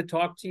willing to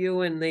talk to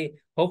you, and they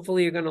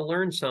hopefully are going to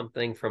learn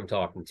something from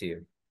talking to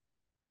you.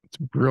 It's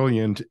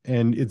brilliant,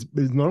 and it's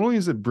not only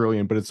is it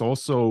brilliant, but it's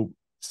also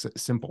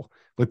simple.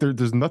 Like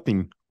there's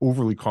nothing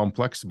overly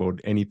complex about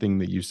anything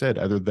that you said,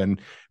 other than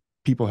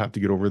people have to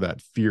get over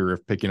that fear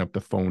of picking up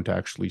the phone to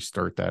actually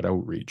start that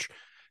outreach.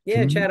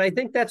 Yeah, Chad, I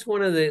think that's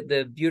one of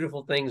the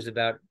beautiful things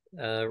about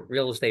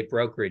real estate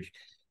brokerage.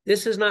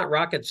 This is not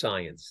rocket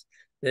science.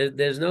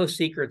 There's no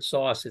secret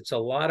sauce. It's a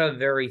lot of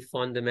very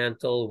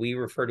fundamental, we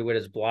refer to it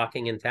as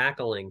blocking and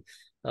tackling.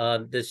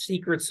 The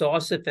secret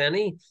sauce, if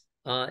any,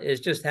 is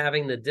just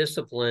having the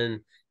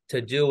discipline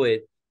to do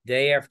it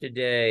day after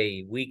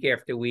day, week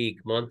after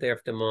week, month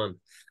after month.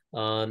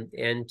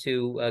 And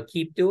to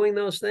keep doing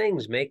those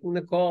things, making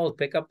the calls,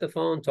 pick up the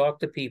phone,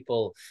 talk to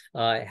people,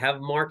 have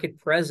market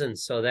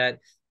presence, so that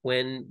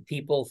when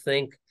people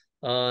think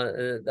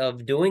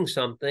of doing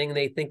something,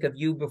 they think of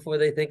you before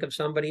they think of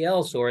somebody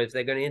else. Or if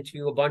they're going to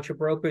interview a bunch of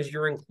brokers,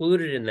 you're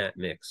included in that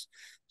mix.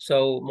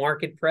 So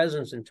market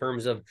presence in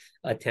terms of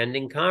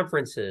attending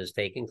conferences,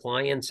 taking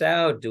clients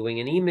out, doing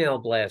an email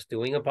blast,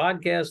 doing a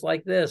podcast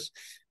like this,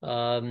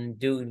 going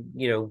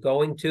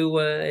to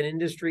an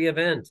industry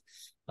event,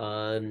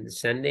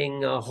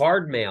 sending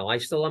hard mail. I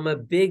still am a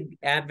big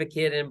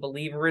advocate and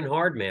believer in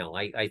hard mail.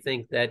 I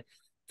think that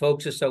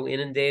folks are so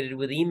inundated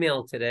with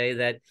email today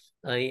that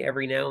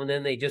every now and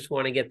then they just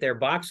want to get their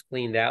box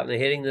cleaned out, and they're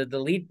hitting the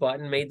delete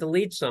button may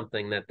delete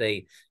something that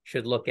they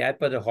should look at.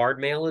 But a hard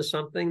mail is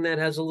something that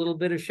has a little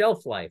bit of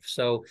shelf life.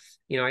 So,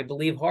 you know, I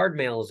believe hard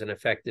mail is an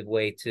effective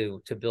way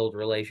to build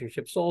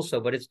relationships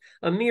also, but it's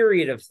a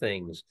myriad of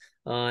things.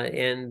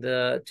 And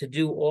to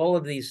do all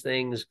of these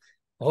things,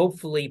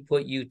 hopefully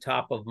put you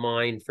top of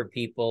mind for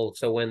people.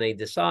 So when they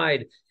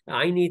decide,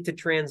 I need to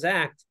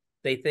transact,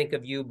 they think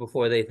of you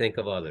before they think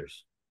of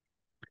others.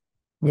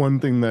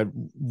 One thing that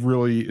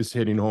really is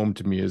hitting home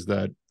to me is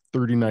that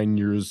 39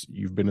 years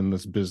you've been in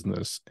this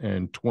business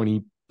and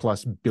 20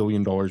 plus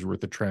billion dollars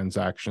worth of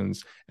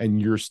transactions, and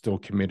you're still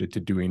committed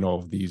to doing all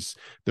of these.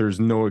 There's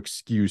no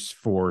excuse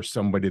for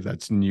somebody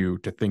that's new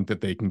to think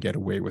that they can get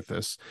away with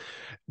this.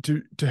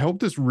 To help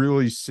this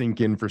really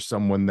sink in for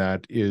someone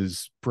that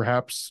is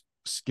perhaps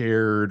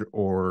scared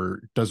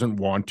or doesn't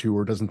want to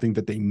or doesn't think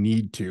that they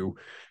need to,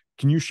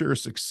 can you share a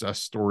success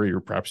story, or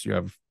perhaps you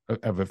have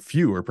a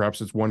few, or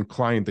perhaps it's one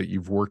client that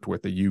you've worked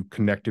with that you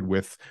connected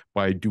with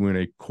by doing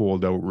a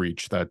cold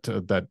outreach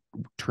that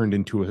turned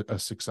into a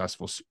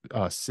successful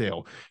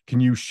sale? Can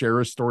you share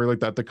a story like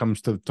that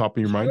comes to the top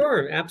of your mind?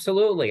 Sure,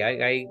 absolutely.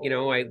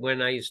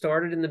 When I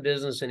started in the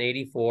business in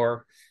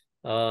 '84,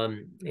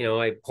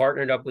 I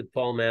partnered up with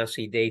Paul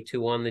Massey day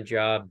two on the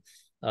job.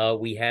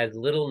 We had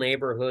little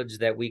neighborhoods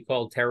that we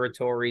called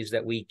territories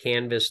that we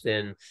canvassed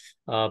in.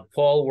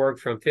 Paul worked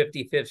from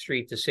 55th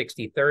Street to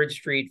 63rd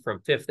Street,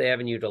 from 5th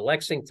Avenue to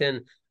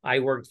Lexington. I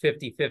worked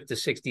 55th to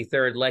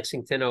 63rd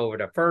Lexington over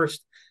to 1st,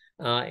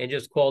 and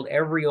just called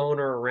every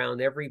owner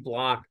around every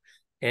block.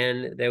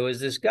 And there was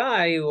this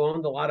guy who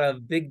owned a lot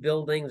of big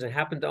buildings and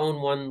happened to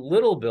own one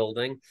little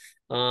building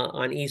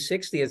on East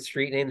 60th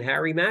Street named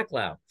Harry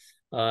Knakal.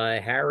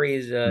 Harry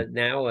is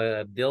now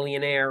a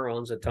billionaire,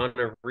 owns a ton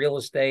of real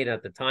estate.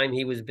 At the time,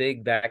 he was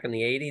big back in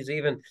the 80s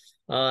even.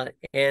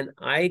 And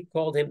I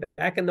called him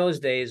back in those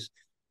days.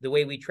 The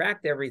way we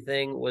tracked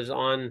everything was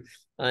on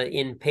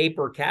in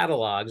paper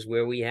catalogs,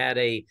 where we had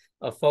a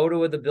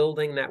photo of the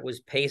building that was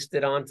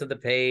pasted onto the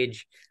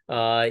page,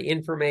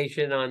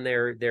 information on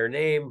their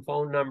name,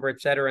 phone number,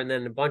 et cetera, and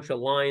then a bunch of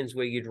lines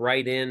where you'd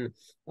write in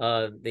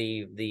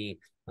the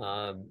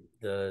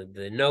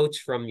notes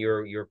from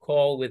your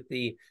call with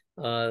the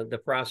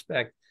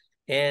prospect.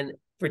 And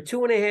for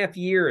 2.5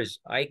 years,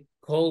 I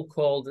cold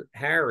called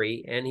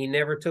Harry, and he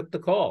never took the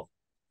call.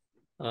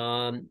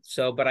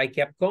 But I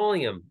kept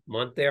calling him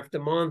month after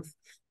month.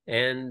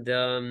 And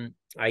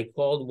I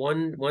called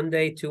one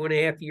day,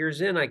 2.5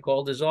 years in, I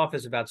called his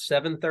office about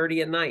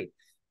 7:30 at night.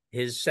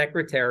 His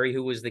secretary,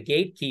 who was the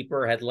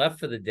gatekeeper, had left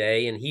for the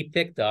day, and he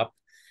picked up.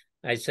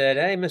 I said,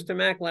 "Hey, Mr.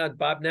 MacLeod,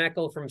 Bob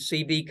Knakal from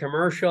CB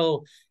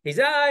Commercial." He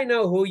said, "I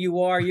know who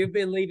you are. You've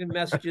been leaving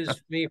messages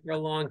for me for a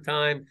long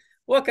time.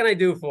 What can I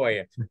do for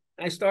you?"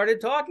 I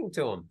started talking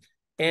to him.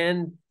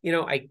 And,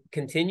 I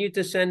continued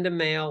to send him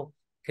mail,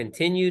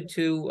 continued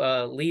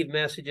to leave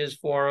messages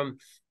for him.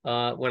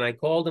 When I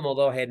called him,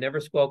 although I had never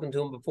spoken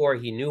to him before,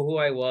 he knew who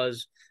I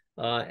was.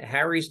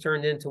 Harry's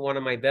turned into one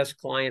of my best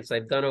clients.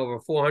 I've done over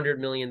 $400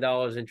 million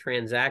in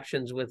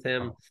transactions with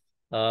him.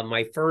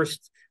 My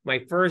first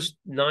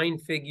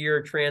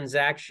 9-figure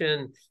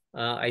transaction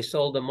I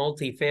sold a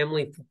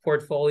multifamily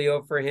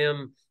portfolio for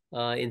him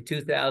in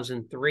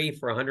 2003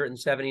 for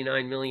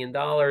 $179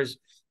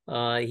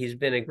 million. He's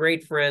been a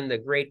great friend, a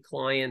great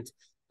client,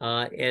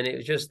 and it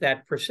was just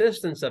that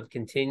persistence of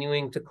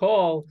continuing to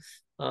call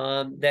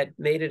that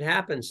made it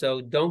happen.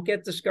 So don't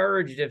get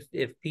discouraged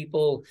if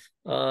people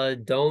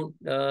don't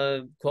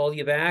call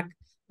you back.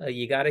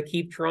 You got to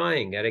keep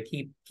trying, got to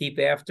keep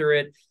after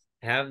it,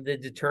 have the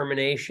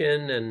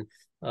determination,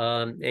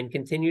 and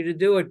continue to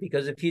do it,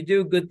 because if you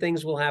do, good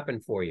things will happen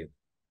for you.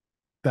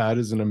 That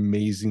is an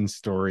amazing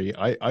story.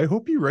 I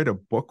hope you write a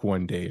book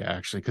one day,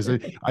 actually, because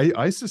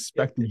I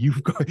suspect that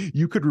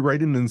you could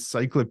write an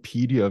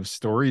encyclopedia of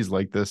stories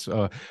like this,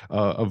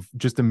 of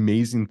just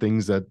amazing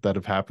things that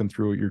have happened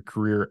throughout your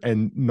career,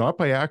 and not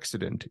by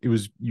accident.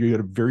 You had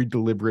a very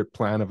deliberate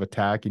plan of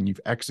attack, and you've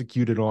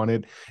executed on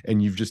it,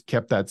 and you've just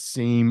kept that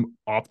same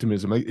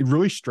optimism. It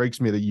really strikes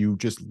me that you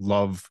just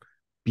love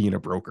being a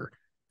broker.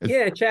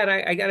 Yeah, Chad,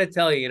 I got to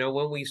tell you,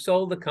 when we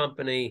sold the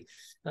company,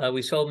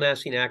 we sold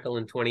Massey Knakal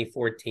in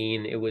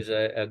 2014. It was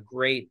a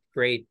great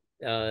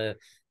day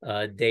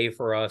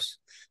for us.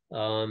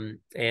 And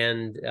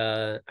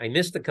I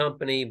missed the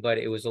company, but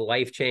it was a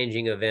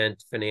life-changing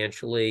event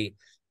financially.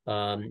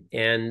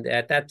 And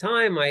at that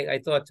time, I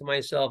thought to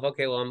myself,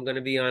 okay, well, I'm going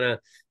to be on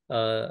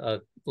a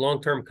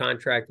long-term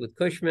contract with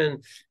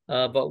Cushman,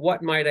 but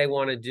what might I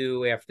want to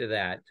do after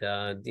that?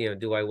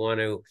 Do I want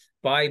to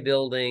buy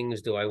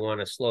buildings? Do I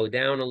want to slow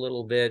down a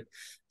little bit?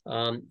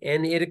 And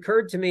it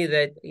occurred to me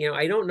that,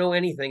 I don't know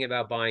anything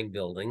about buying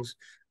buildings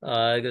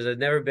because I've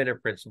never been a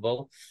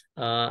principal.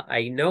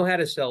 I know how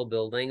to sell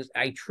buildings.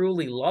 I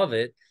truly love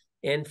it.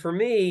 And for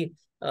me,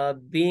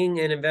 being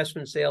an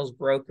investment sales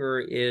broker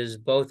is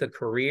both a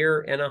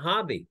career and a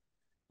hobby.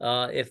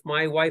 If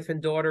my wife and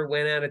daughter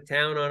went out of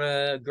town on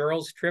a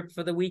girls' trip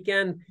for the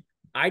weekend,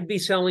 I'd be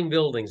selling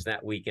buildings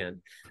that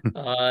weekend.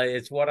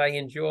 It's what I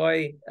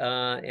enjoy.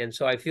 And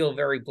so I feel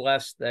very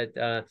blessed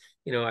that,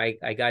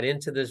 I got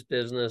into this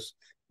business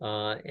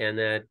and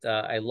that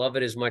I love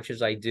it as much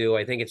as I do.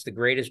 I think it's the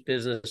greatest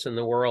business in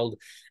the world.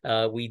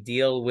 We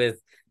deal with,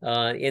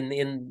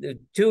 in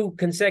 2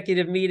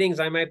 consecutive meetings,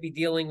 I might be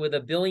dealing with a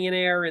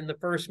billionaire in the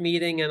first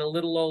meeting and a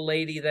little old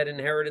lady that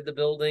inherited the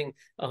building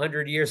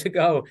 100 years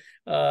ago,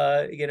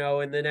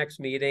 in the next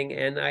meeting.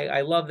 And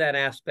I love that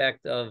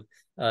aspect of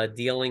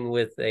dealing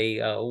with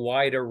a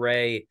wide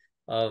array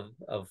of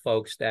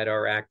folks that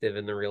are active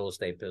in the real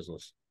estate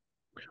business.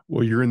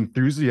 Well, your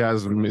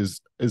enthusiasm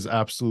is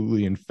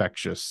absolutely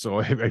infectious.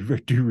 So I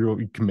do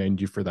really commend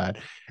you for that.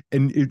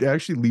 And it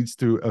actually leads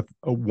to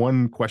a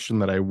one question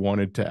that I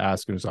wanted to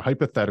ask, and it's a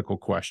hypothetical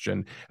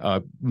question,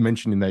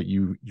 mentioning that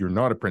you're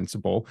not a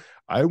principal.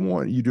 I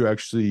want you to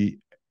actually,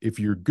 if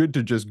you're good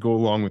to just go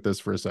along with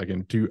this for a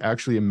second, to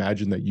actually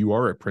imagine that you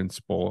are a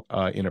principal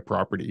in a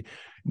property.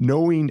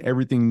 Knowing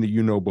everything that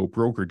you know about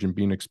brokerage and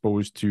being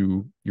exposed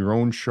to your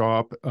own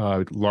shop,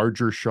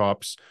 larger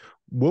shops,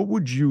 what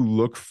would you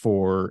look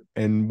for,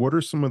 and what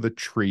are some of the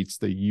traits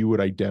that you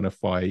would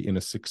identify in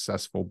a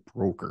successful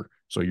broker?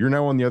 So you're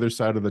now on the other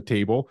side of the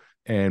table,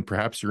 and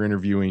perhaps you're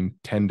interviewing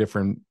 10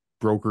 different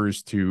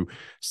brokers to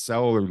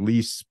sell or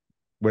lease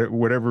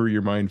whatever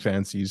your mind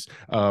fancies.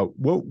 How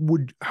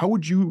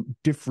would you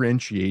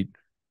differentiate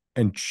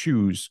and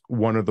choose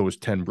one of those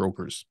 10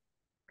 brokers?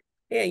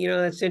 Yeah,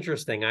 that's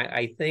interesting.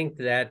 I think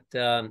that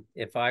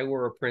if I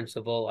were a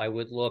principal, I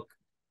would look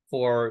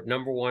for,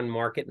 number one,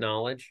 market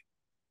knowledge.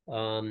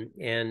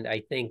 And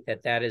I think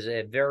that is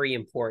a very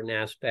important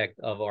aspect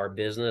of our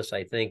business.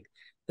 I think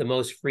the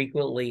most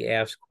frequently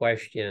asked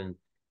question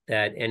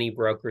that any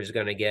broker is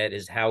going to get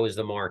is, how is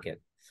the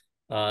market?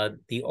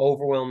 The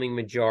overwhelming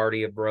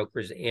majority of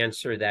brokers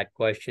answer that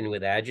question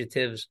with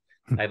adjectives.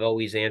 I've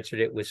always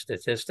answered it with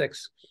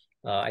statistics.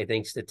 I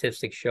think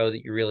statistics show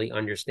that you really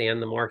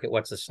understand the market.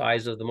 What's the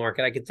size of the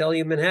market? I could tell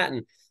you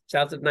Manhattan,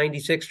 south of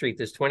 96th Street,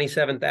 there's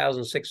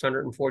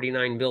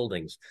 27,649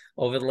 buildings.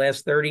 Over the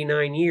last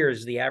 39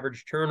 years, the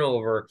average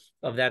turnover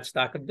of that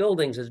stock of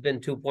buildings has been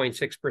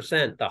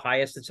 2.6%. The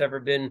highest it's ever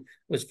been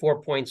was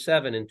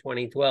 4.7 in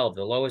 2012.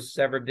 The lowest it's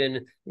ever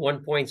been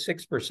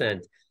 1.6%.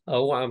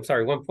 Oh, I'm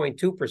sorry,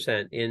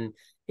 1.2% in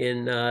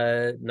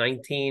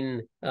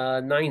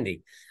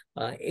 1990.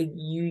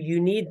 You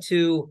need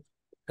to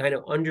kind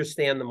of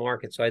understand the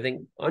market. So I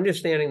think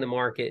understanding the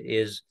market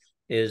is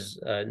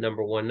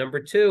number one. Number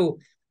two,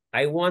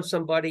 I want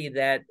somebody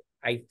that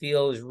I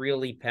feel is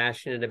really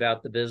passionate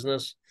about the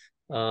business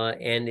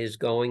and is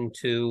going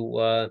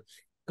to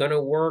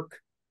work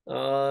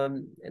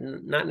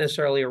not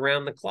necessarily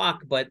around the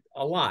clock, but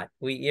a lot.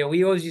 We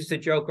always used to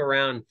joke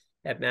around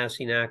at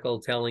Massey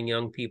Knakal, telling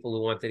young people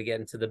who wanted to get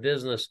into the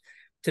business,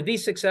 to be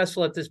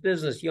successful at this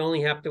business, you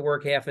only have to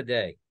work half a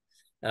day.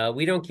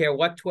 We don't care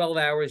what 12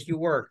 hours you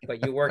work,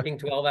 but you're working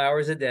 12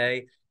 hours a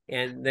day,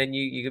 and then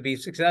you could be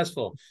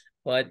successful.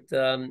 But,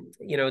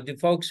 do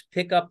folks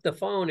pick up the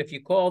phone if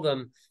you call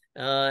them?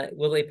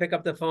 Will they pick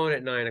up the phone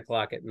at 9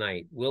 o'clock at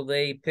night? Will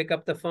they pick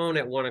up the phone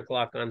at 1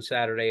 o'clock on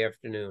Saturday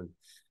afternoon?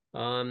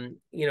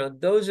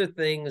 Those are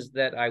things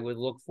that I would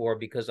look for,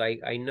 because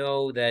I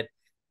know that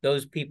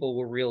those people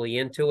were really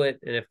into it.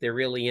 And if they're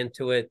really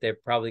into it, they're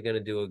probably going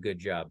to do a good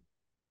job.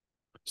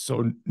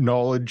 So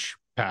knowledge,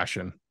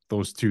 passion,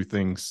 those two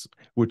things,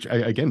 which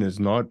again is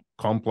not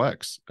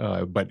complex,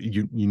 but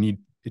you need,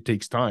 it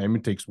takes time,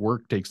 it takes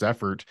work, takes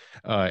effort,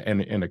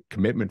 and a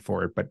commitment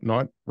for it, but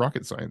not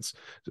rocket science.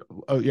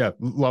 Yeah,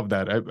 love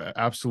that.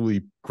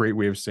 Absolutely great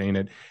way of saying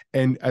it.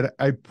 And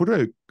I put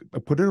it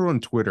on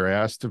Twitter. I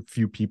asked a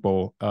few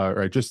people,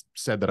 or I just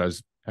said that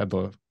had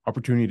the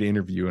opportunity to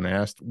interview, and I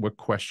asked what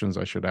questions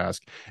I should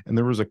ask, and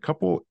there was a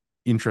couple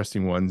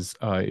interesting ones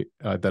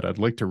that I'd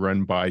like to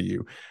run by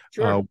you.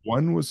 Sure.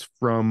 One was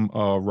from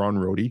Ron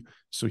Rohde.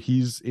 So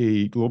he's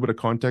a little bit of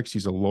context.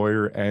 He's a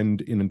lawyer and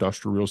an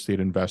industrial real estate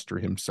investor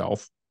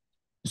himself.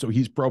 So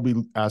he's probably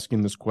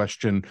asking this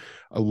question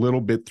a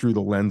little bit through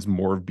the lens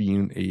more of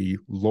being a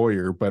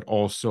lawyer, but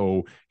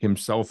also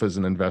himself as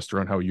an investor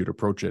on how you'd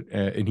approach it.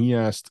 And he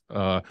asked,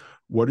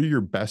 what are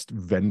your best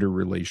vendor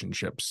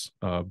relationships?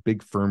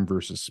 Big firm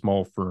versus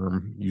small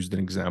firm. Used an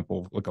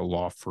example like a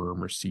law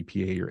firm or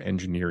CPA or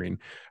engineering.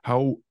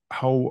 How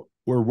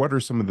or what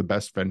are some of the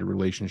best vendor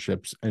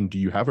relationships? And do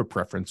you have a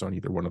preference on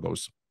either one of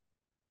those?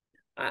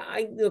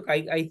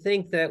 I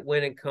think that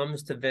when it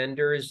comes to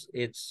vendors,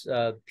 it's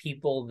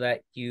people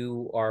that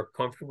you are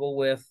comfortable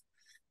with,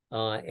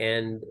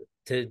 and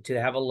to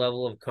have a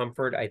level of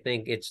comfort, I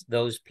think it's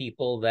those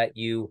people that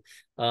you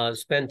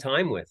spend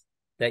time with,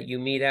 that you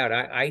meet out.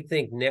 I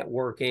think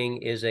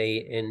networking is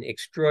an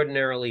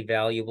extraordinarily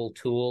valuable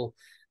tool.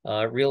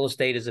 Real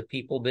estate is a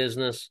people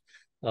business,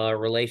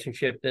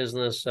 relationship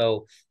business.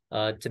 So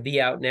to be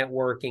out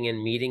networking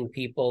and meeting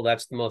people,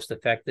 that's the most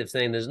effective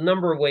thing. There's a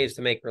number of ways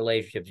to make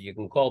relationships. You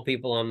can call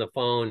people on the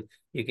phone,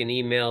 you can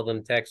email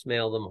them, text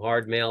mail them,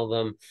 hard mail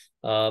them,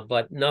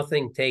 but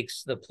nothing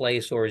takes the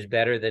place or is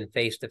better than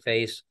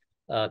face-to-face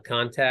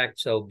contact.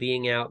 So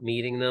being out,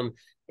 meeting them.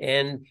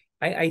 And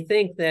I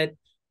think that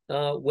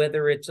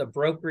whether it's a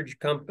brokerage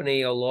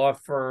company, a law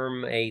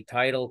firm, a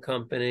title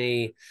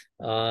company,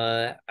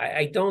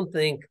 I don't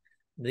think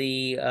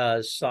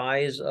the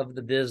size of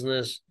the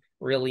business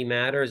really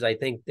matters. I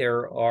think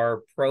there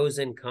are pros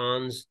and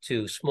cons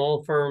to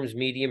small firms,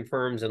 medium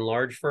firms, and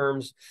large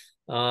firms.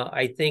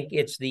 I think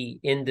it's the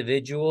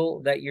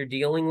individual that you're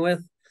dealing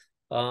with.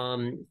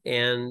 I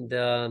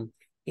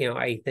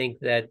think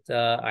that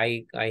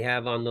I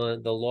have on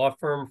the law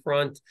firm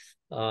front,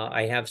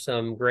 I have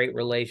some great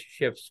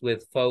relationships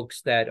with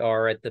folks that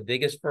are at the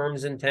biggest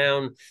firms in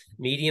town,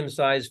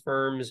 medium-sized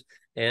firms,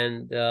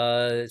 and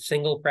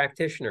single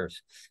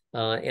practitioners.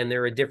 And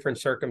there are different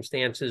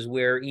circumstances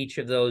where each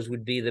of those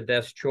would be the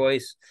best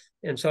choice.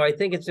 And so I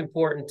think it's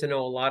important to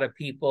know a lot of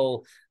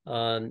people,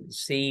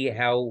 see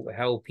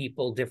how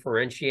people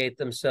differentiate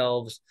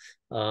themselves.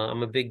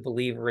 I'm a big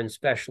believer in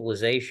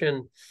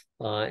specialization,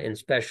 and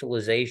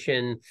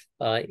specialization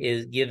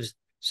gives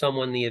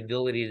someone the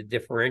ability to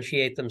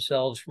differentiate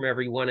themselves from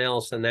everyone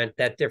else, and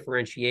that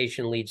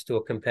differentiation leads to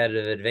a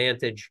competitive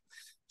advantage.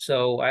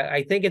 So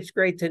I think it's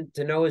great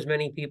to know as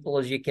many people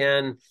as you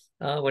can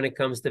when it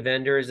comes to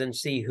vendors, and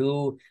see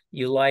who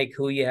you like,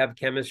 who you have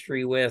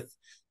chemistry with.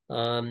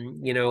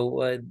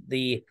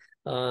 The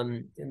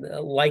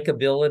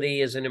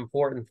likability is an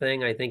important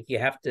thing. I think you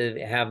have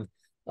to have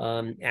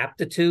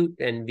aptitude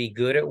and be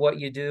good at what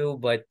you do,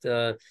 but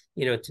to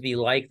be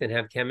liked and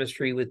have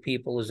chemistry with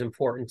people is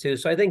important too.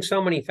 So I think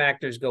so many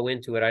factors go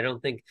into it. I don't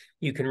think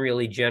you can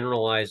really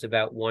generalize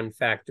about one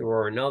factor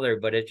or another,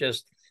 but it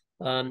just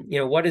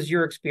what has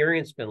your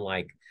experience been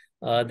like?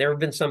 There have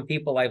been some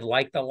people I've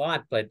liked a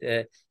lot, but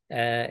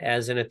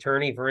as an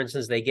attorney, for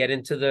instance, they get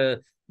into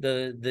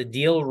the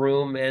deal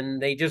room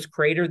and they just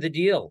crater the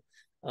deal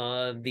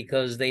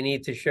because they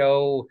need to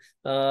show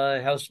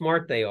how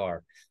smart they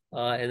are.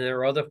 And there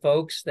are other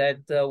folks that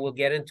will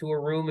get into a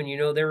room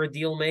and they're a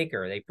deal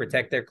maker. They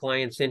protect their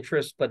client's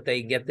interests, but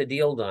they get the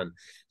deal done.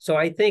 So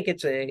I think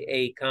it's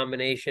a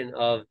combination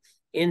of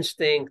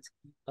instinct,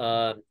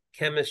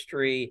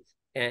 chemistry,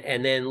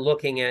 and then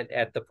looking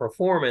at the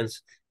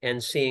performance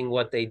and seeing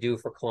what they do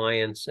for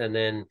clients, and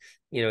then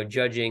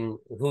judging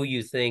who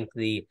you think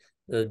the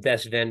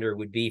best vendor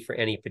would be for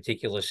any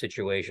particular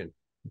situation.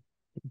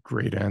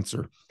 Great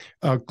answer.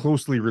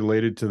 Closely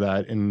related to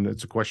that, and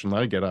it's a question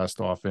that I get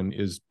asked often,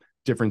 is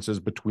differences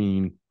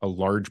between a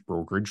large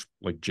brokerage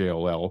like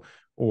JLL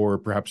or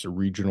perhaps a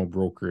regional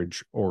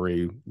brokerage or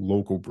a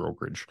local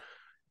brokerage.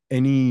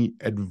 Any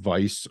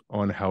advice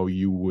on how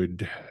you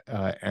would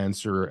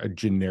answer a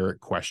generic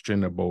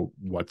question about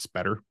what's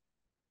better?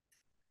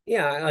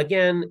 Yeah,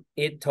 again,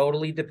 it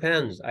totally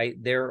depends.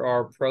 There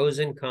are pros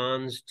and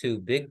cons to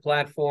big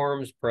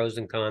platforms, pros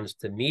and cons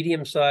to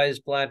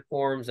medium-sized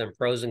platforms, and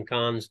pros and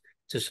cons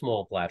to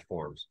small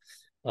platforms.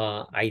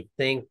 I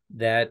think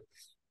that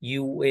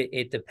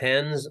it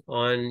depends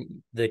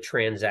on the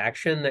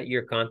transaction that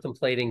you're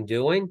contemplating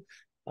doing.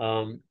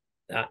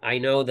 I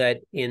know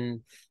that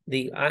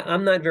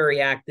I'm not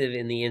very active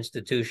in the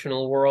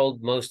institutional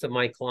world. Most of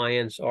my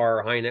clients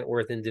are high net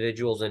worth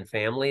individuals and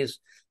families,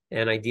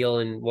 and I deal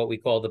in what we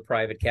call the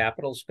private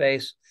capital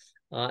space.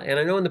 And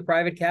I know in the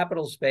private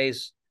capital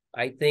space,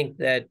 I think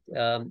that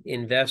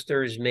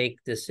investors make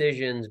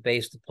decisions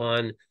based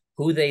upon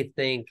who they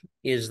think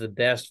is the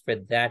best for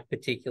that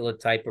particular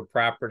type of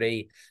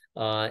property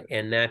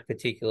and that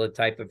particular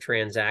type of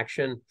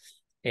transaction.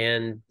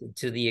 And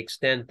to the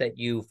extent that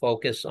you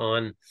focus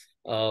on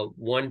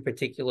one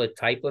particular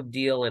type of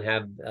deal and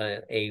have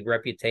a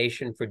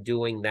reputation for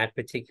doing that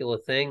particular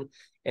thing,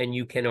 and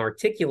you can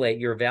articulate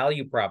your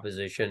value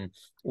proposition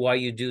why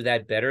you do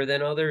that better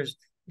than others,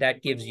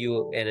 that gives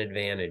you an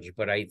advantage.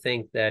 But I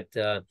think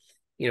that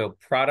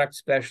product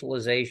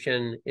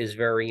specialization is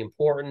very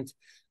important,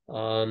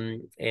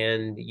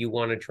 and you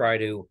want to try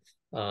to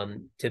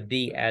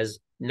be as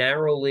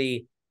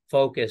narrowly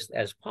focused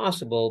as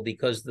possible,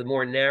 because the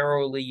more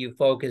narrowly you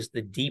focus,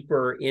 the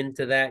deeper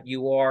into that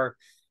you are.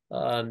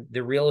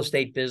 The real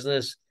estate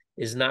business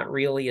is not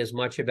really as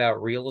much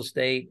about real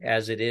estate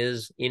as it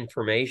is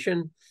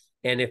information.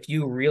 And if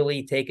you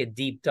really take a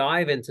deep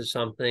dive into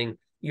something,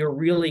 you're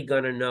really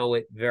going to know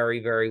it very,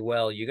 very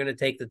well. You're going to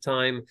take the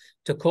time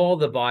to call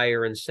the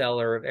buyer and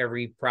seller of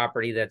every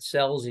property that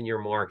sells in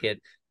your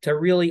market to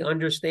really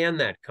understand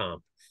that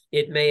comp.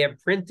 It may have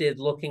printed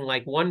looking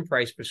like one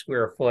price per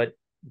square foot,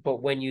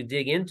 but when you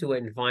dig into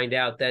it and find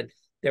out that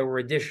there were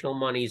additional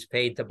monies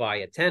paid to buy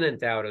a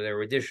tenant out, or there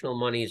were additional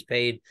monies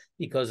paid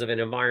because of an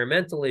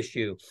environmental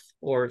issue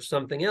or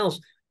something else,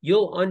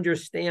 you'll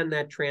understand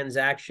that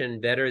transaction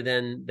better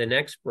than the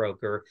next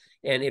broker.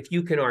 And if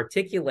you can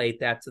articulate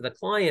that to the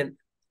client,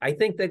 I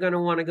think they're going to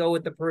want to go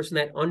with the person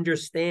that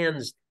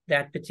understands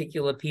that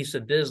particular piece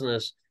of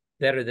business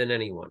better than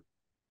anyone.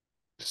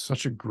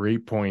 Such a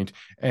great point.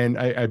 And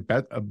I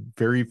bet a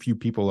very few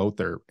people out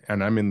there,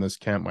 and I'm in this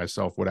camp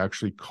myself, would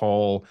actually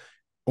call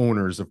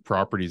owners of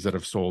properties that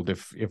have sold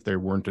if they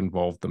weren't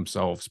involved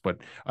themselves. But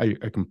I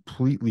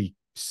completely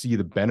see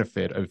the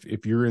benefit of,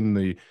 if you're in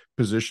the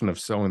position of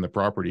selling the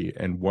property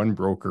and one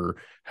broker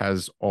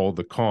has all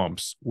the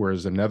comps,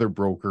 whereas another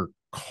broker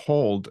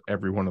called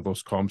every one of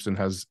those comps and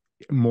has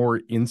more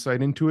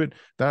insight into it,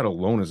 that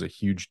alone is a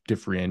huge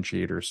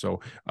differentiator.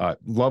 So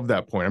love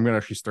that point. I'm going to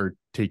actually start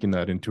taking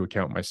that into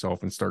account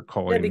myself and start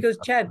calling. Yeah, because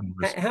Chad,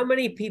 how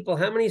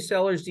many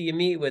sellers do you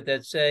meet with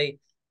that say,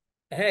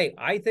 hey,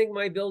 I think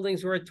my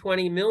building's worth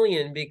 20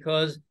 million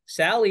because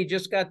Sally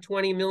just got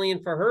 20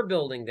 million for her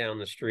building down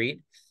the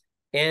street.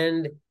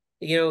 And,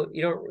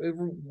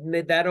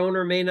 that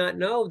owner may not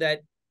know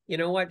that,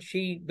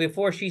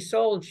 before she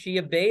sold, she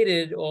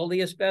abated all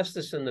the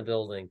asbestos in the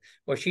building,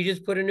 or she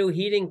just put a new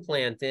heating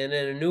plant in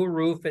and a new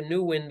roof and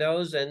new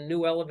windows and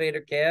new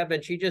elevator cab,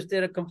 and she just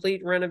did a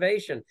complete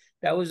renovation.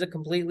 That was a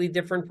completely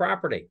different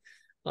property.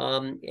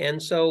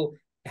 And so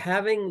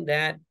having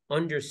that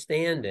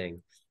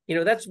understanding,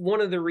 that's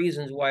one of the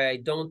reasons why I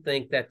don't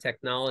think that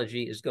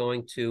technology is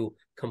going to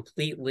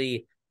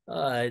completely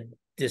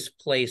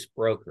displace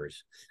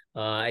brokers.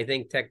 I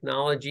think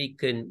technology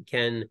can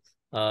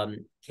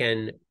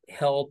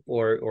help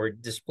or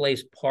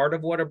displace part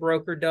of what a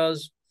broker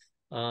does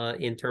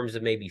in terms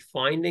of maybe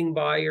finding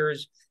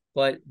buyers,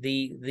 but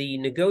the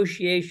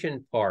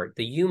negotiation part,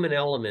 the human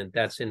element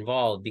that's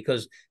involved,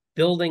 because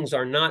buildings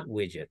are not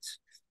widgets.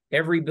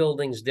 Every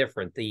building's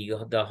different. The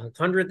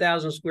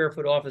 100,000 square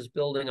foot office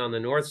building on the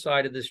north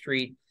side of the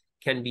street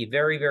can be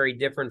very, very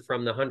different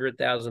from the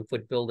 100,000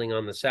 foot building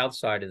on the south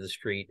side of the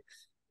street.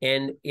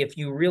 And if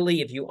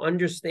you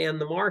understand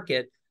the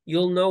market,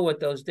 you'll know what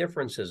those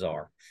differences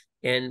are.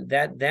 And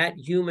that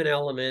human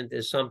element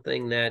is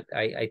something that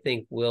I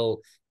think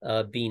will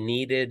be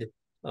needed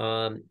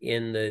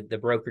in the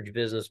brokerage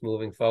business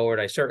moving forward.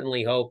 I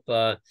certainly hope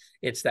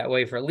it's that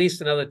way for at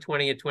least another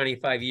 20 or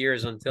 25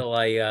 years until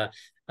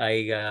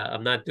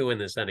I'm not doing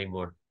this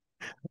anymore.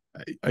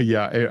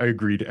 Yeah, I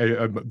agreed.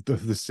 I'm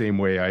the same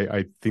way.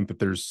 I think that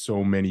there's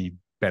so many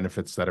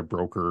benefits that a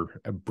broker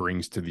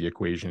brings to the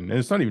equation, and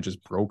it's not even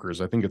just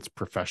brokers. I think it's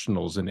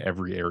professionals in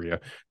every area.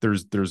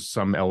 There's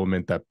some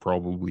element that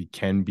probably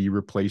can be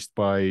replaced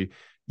by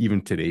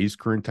even today's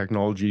current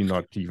technology,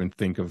 not to even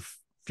think of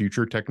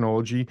future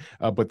technology,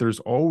 but there's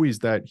always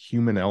that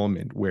human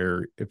element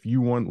where, if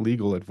you want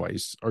legal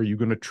advice, are you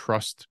going to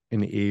trust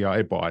an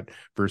AI bot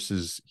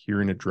versus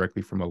hearing it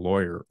directly from a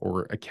lawyer,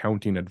 or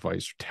accounting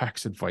advice,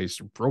 tax advice,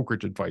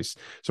 brokerage advice?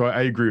 So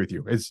I agree with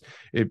you.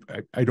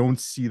 I don't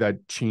see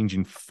that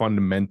changing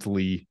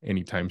fundamentally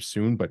anytime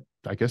soon, but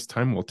I guess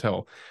time will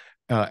tell.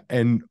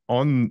 And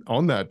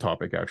on that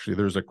topic, actually,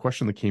 there's a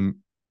question that came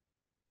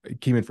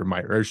in from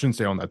Myron, or I shouldn't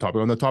say on that topic,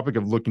 on the topic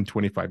of looking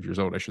 25 years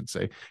old, I should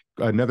say.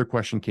 Another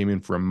question came in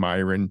from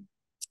Myron,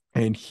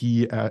 and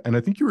and I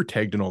think you were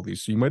tagged in all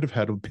these, so you might have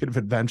had a bit of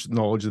advanced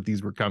knowledge that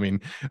these were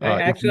coming.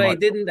 I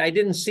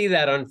didn't see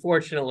that,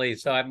 unfortunately.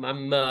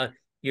 So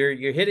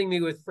you're hitting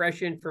me with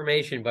fresh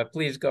information, but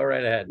please go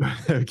right ahead.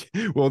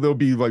 Okay. Well, there'll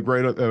be like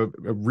a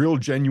real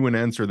genuine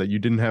answer that you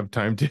didn't have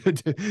time to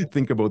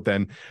think about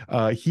then.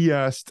 He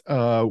asked,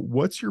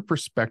 what's your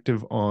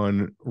perspective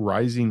on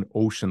rising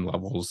ocean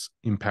levels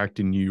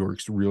impacting New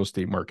York's real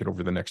estate market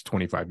over the next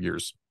 25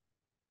 years?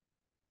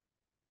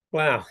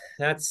 Wow,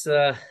 that's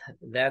an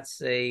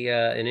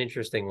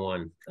interesting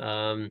one.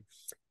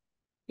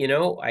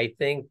 I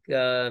think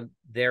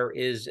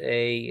there's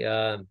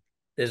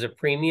a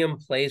premium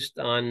placed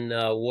on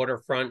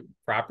waterfront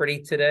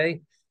property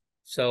today.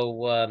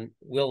 So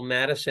will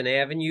Madison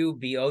Avenue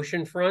be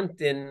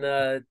oceanfront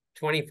in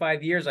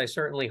 25 years? I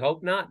certainly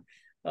hope not.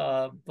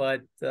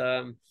 But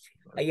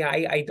yeah,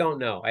 I don't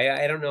know.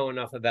 I don't know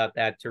enough about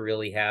that to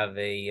really have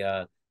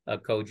a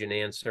cogent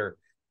answer.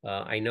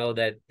 I know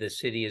that the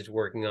city is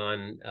working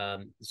on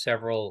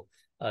several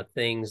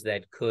things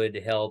that could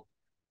help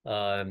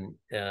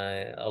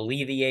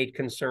alleviate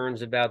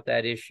concerns about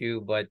that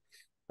issue, but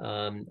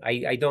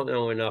I don't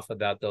know enough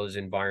about those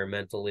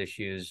environmental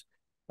issues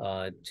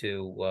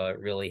to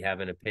really have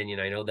an opinion.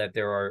 I know that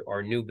there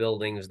are new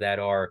buildings that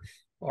are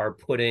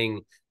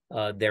putting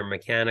their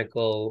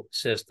mechanical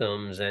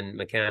systems and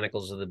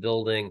mechanicals of the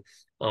building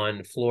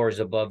on floors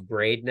above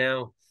grade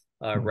now,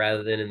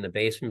 rather than in the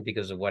basement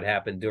because of what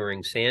happened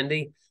during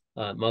Sandy.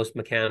 Most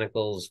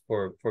mechanicals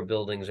for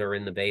buildings are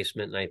in the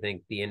basement, and I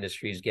think the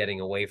industry is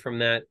getting away from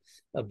that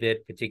a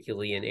bit,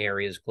 particularly in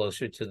areas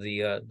closer to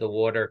the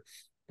water.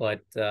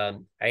 But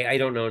I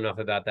don't know enough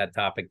about that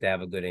topic to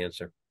have a good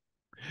answer.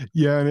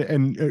 Yeah,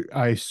 and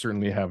I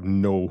certainly have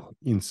no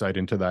insight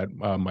into that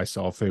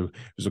myself. It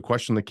was a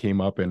question that came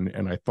up,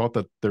 and I thought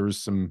that there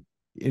was an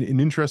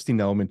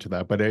interesting element to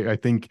that. But I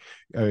think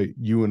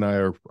you and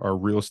I are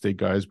real estate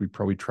guys. We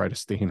probably try to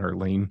stay in our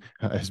lane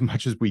as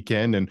much as we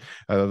can, and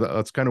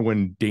that's kind of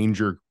when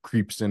danger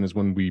creeps in, is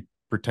when we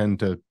pretend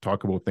to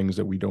talk about things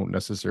that we don't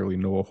necessarily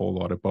know a whole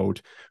lot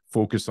about.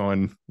 Focus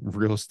on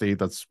real estate.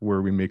 That's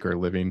where we make our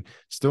living.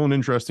 Still an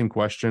interesting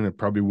question. It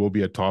probably will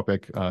be a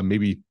topic.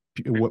 Maybe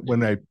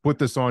when I put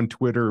this on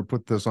Twitter or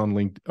put this on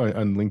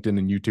LinkedIn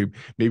and YouTube,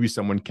 maybe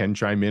someone can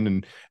chime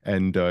in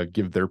and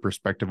give their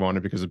perspective on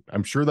it, because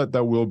I'm sure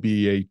that will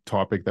be a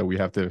topic that we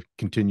have to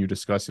continue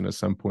discussing at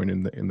some point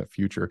in the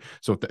future.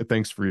 So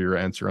thanks for your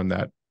answer on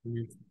that.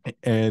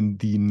 And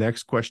the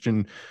next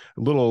question,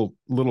 a little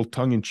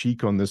tongue in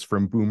cheek on this,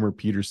 from Boomer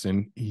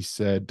Peterson. He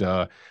said,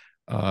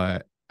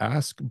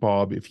 ask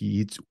Bob if he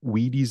eats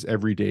Wheaties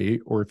every day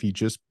or if he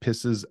just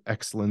pisses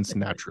excellence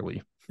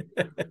naturally.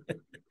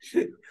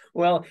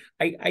 Well,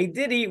 I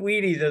did eat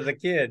Wheaties as a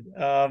kid.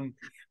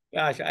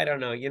 Gosh, I don't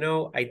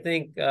know. I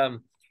think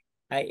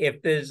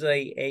if there's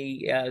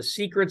a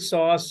secret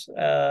sauce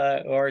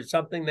or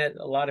something that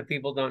a lot of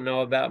people don't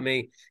know about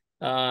me,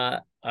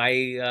 I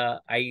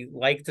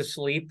like to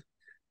sleep,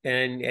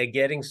 and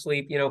getting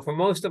sleep. For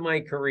most of my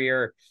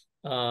career,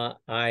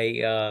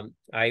 I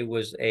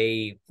was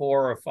a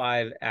 4 or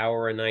 5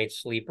 hour a night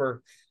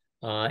sleeper,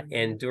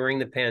 and during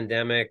the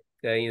pandemic,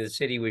 the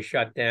city was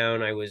shut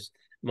down. I was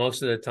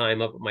most of the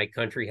time up at my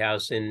country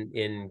house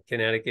in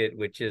Connecticut,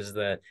 which is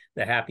the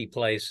happy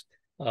place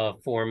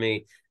for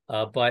me.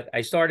 But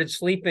I started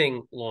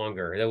sleeping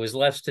longer. There was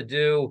less to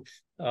do.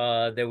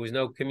 There was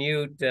no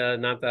commute.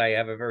 Not that I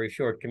have a very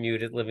short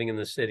commute at living in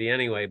the city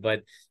anyway,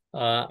 but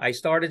I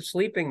started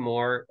sleeping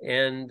more,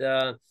 and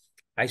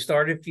I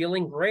started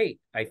feeling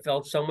great. I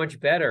felt so much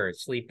better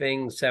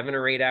sleeping 7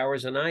 or 8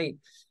 hours a night.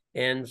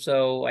 And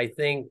so I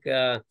think,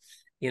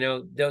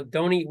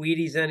 don't eat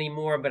Wheaties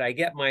anymore, but I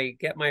get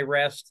my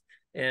rest.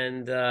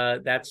 And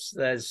that's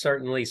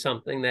certainly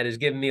something that has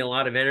given me a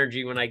lot of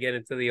energy when I get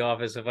into the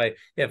office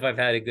if I've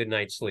had a good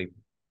night's sleep.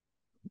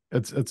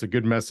 It's a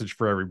good message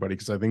for everybody,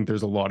 because I think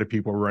there's a lot of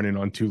people running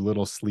on too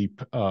little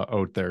sleep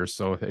out there.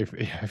 So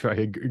if I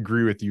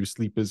agree with you,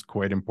 sleep is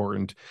quite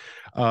important.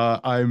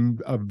 I'm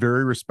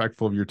very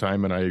respectful of your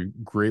time, and I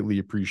greatly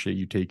appreciate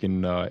you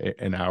taking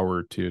an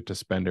hour to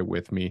spend it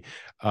with me.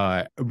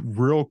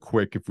 Real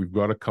quick, if we've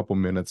got a couple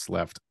minutes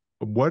left,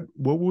 what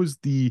was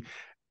the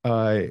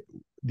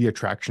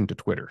attraction to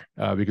Twitter,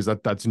 because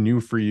that's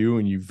new for you,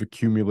 and you've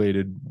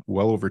accumulated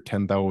well over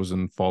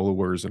 10,000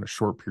 followers in a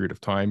short period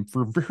of time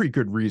for very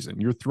good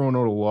reason. You're throwing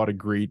out a lot of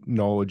great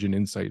knowledge and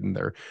insight in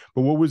there.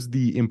 But what was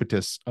the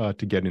impetus to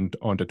get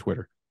onto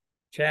Twitter?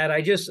 Chad,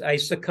 I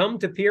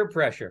succumbed to peer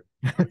pressure.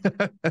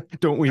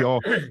 Don't we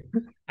all?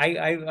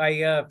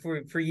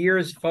 For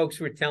years, folks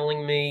were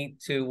telling me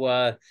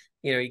to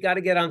you got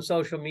to get on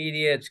social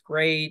media. It's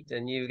great,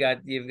 and you've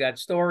got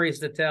stories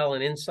to tell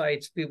and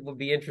insights people would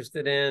be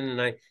interested in.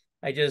 And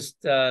I just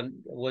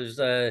was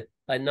a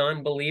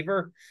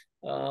non-believer.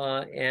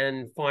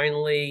 And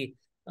finally,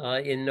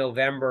 in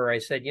November, I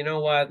said, you know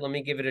what? Let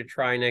me give it a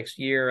try next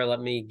year. Let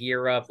me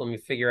gear up. Let me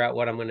figure out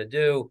what I'm going to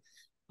do.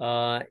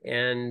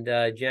 And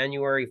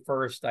January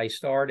 1st, I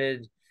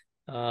started.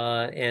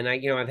 And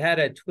I've had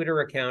a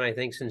Twitter account, I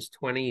think, since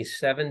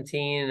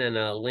 2017, and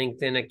a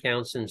LinkedIn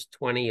account since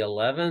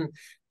 2011,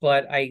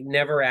 but I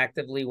never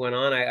actively went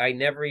on. I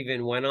never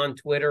even went on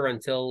Twitter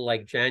until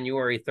like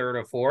January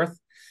 3rd or 4th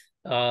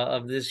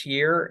of this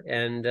year.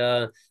 And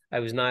I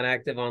was not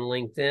active on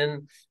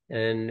LinkedIn,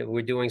 and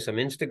we're doing some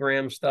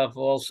Instagram stuff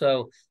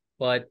also.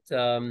 But,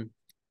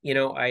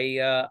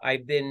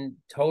 I've been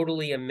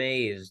totally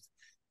amazed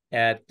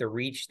at the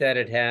reach that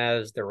it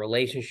has, the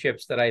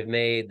relationships that I've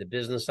made, the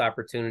business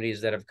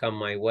opportunities that have come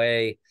my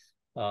way.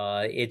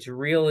 It's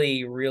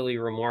really, really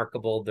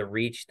remarkable, the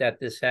reach that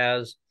this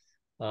has.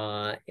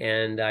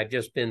 And I've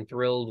just been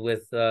thrilled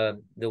with the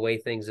way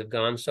things have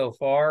gone so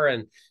far.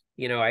 And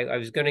I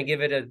was going to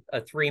give it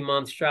a 3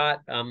 month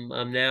shot.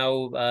 I'm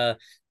now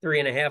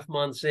 3.5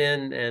 months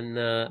in, and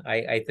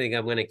I think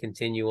I'm going to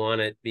continue on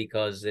it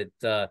because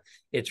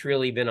it's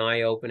really been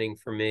eye opening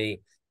for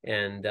me,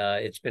 and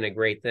it's been a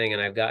great thing.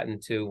 And I've gotten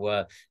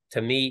to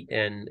meet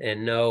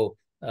and know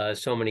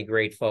so many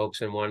great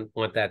folks, and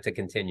want that to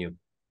continue.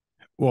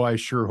 Well, I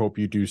sure hope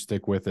you do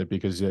stick with it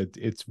because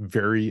it's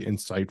very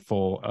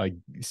insightful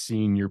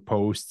seeing your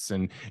posts,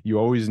 and you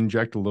always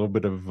inject a little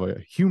bit of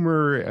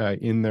humor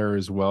in there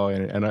as well.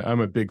 And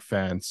I'm a big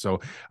fan. So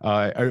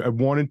I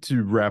wanted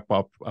to wrap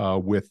up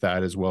with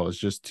that, as well as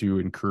just to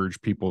encourage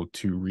people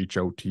to reach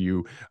out to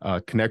you,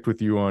 connect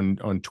with you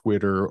on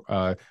Twitter.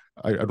 I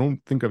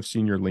don't think I've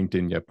seen your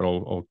LinkedIn yet, but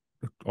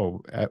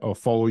I'll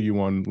follow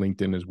you on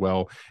LinkedIn as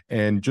well,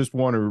 and just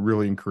want to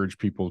really encourage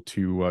people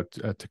to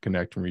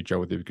connect and reach out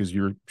with you, because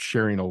you're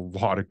sharing a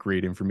lot of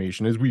great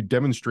information, as we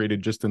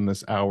demonstrated just in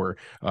this hour,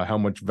 how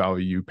much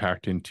value you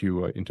packed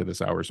into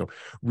this hour. So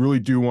really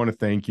do want to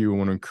thank you. I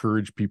want to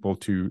encourage people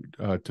to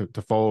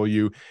follow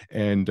you,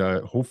 and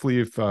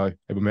hopefully if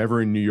I'm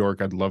ever in New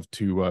York, I'd love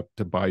to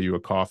buy you a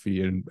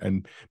coffee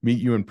and meet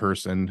you in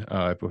person.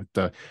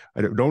 But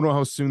I don't know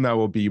how soon that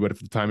will be, but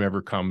if the time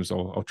ever comes,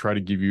 I'll try to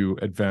give you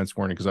advance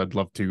warning, because I'd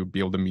love to be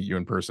able to meet you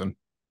in person.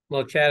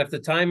 Well, Chad, if the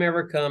time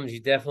ever comes, you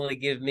definitely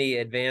give me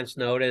advance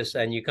notice,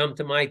 and you come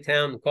to my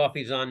town. The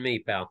coffee's on me,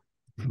 pal.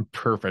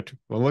 Perfect.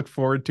 Well, look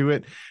forward to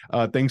it.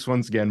 Thanks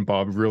once again,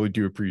 Bob. Really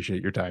do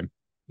appreciate your time.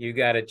 You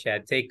got it,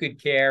 Chad. Take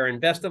good care,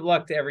 and best of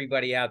luck to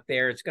everybody out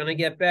there. It's going to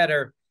get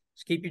better.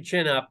 Just keep your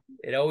chin up.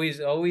 It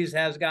always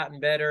has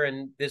gotten better,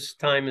 and this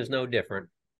time is no different.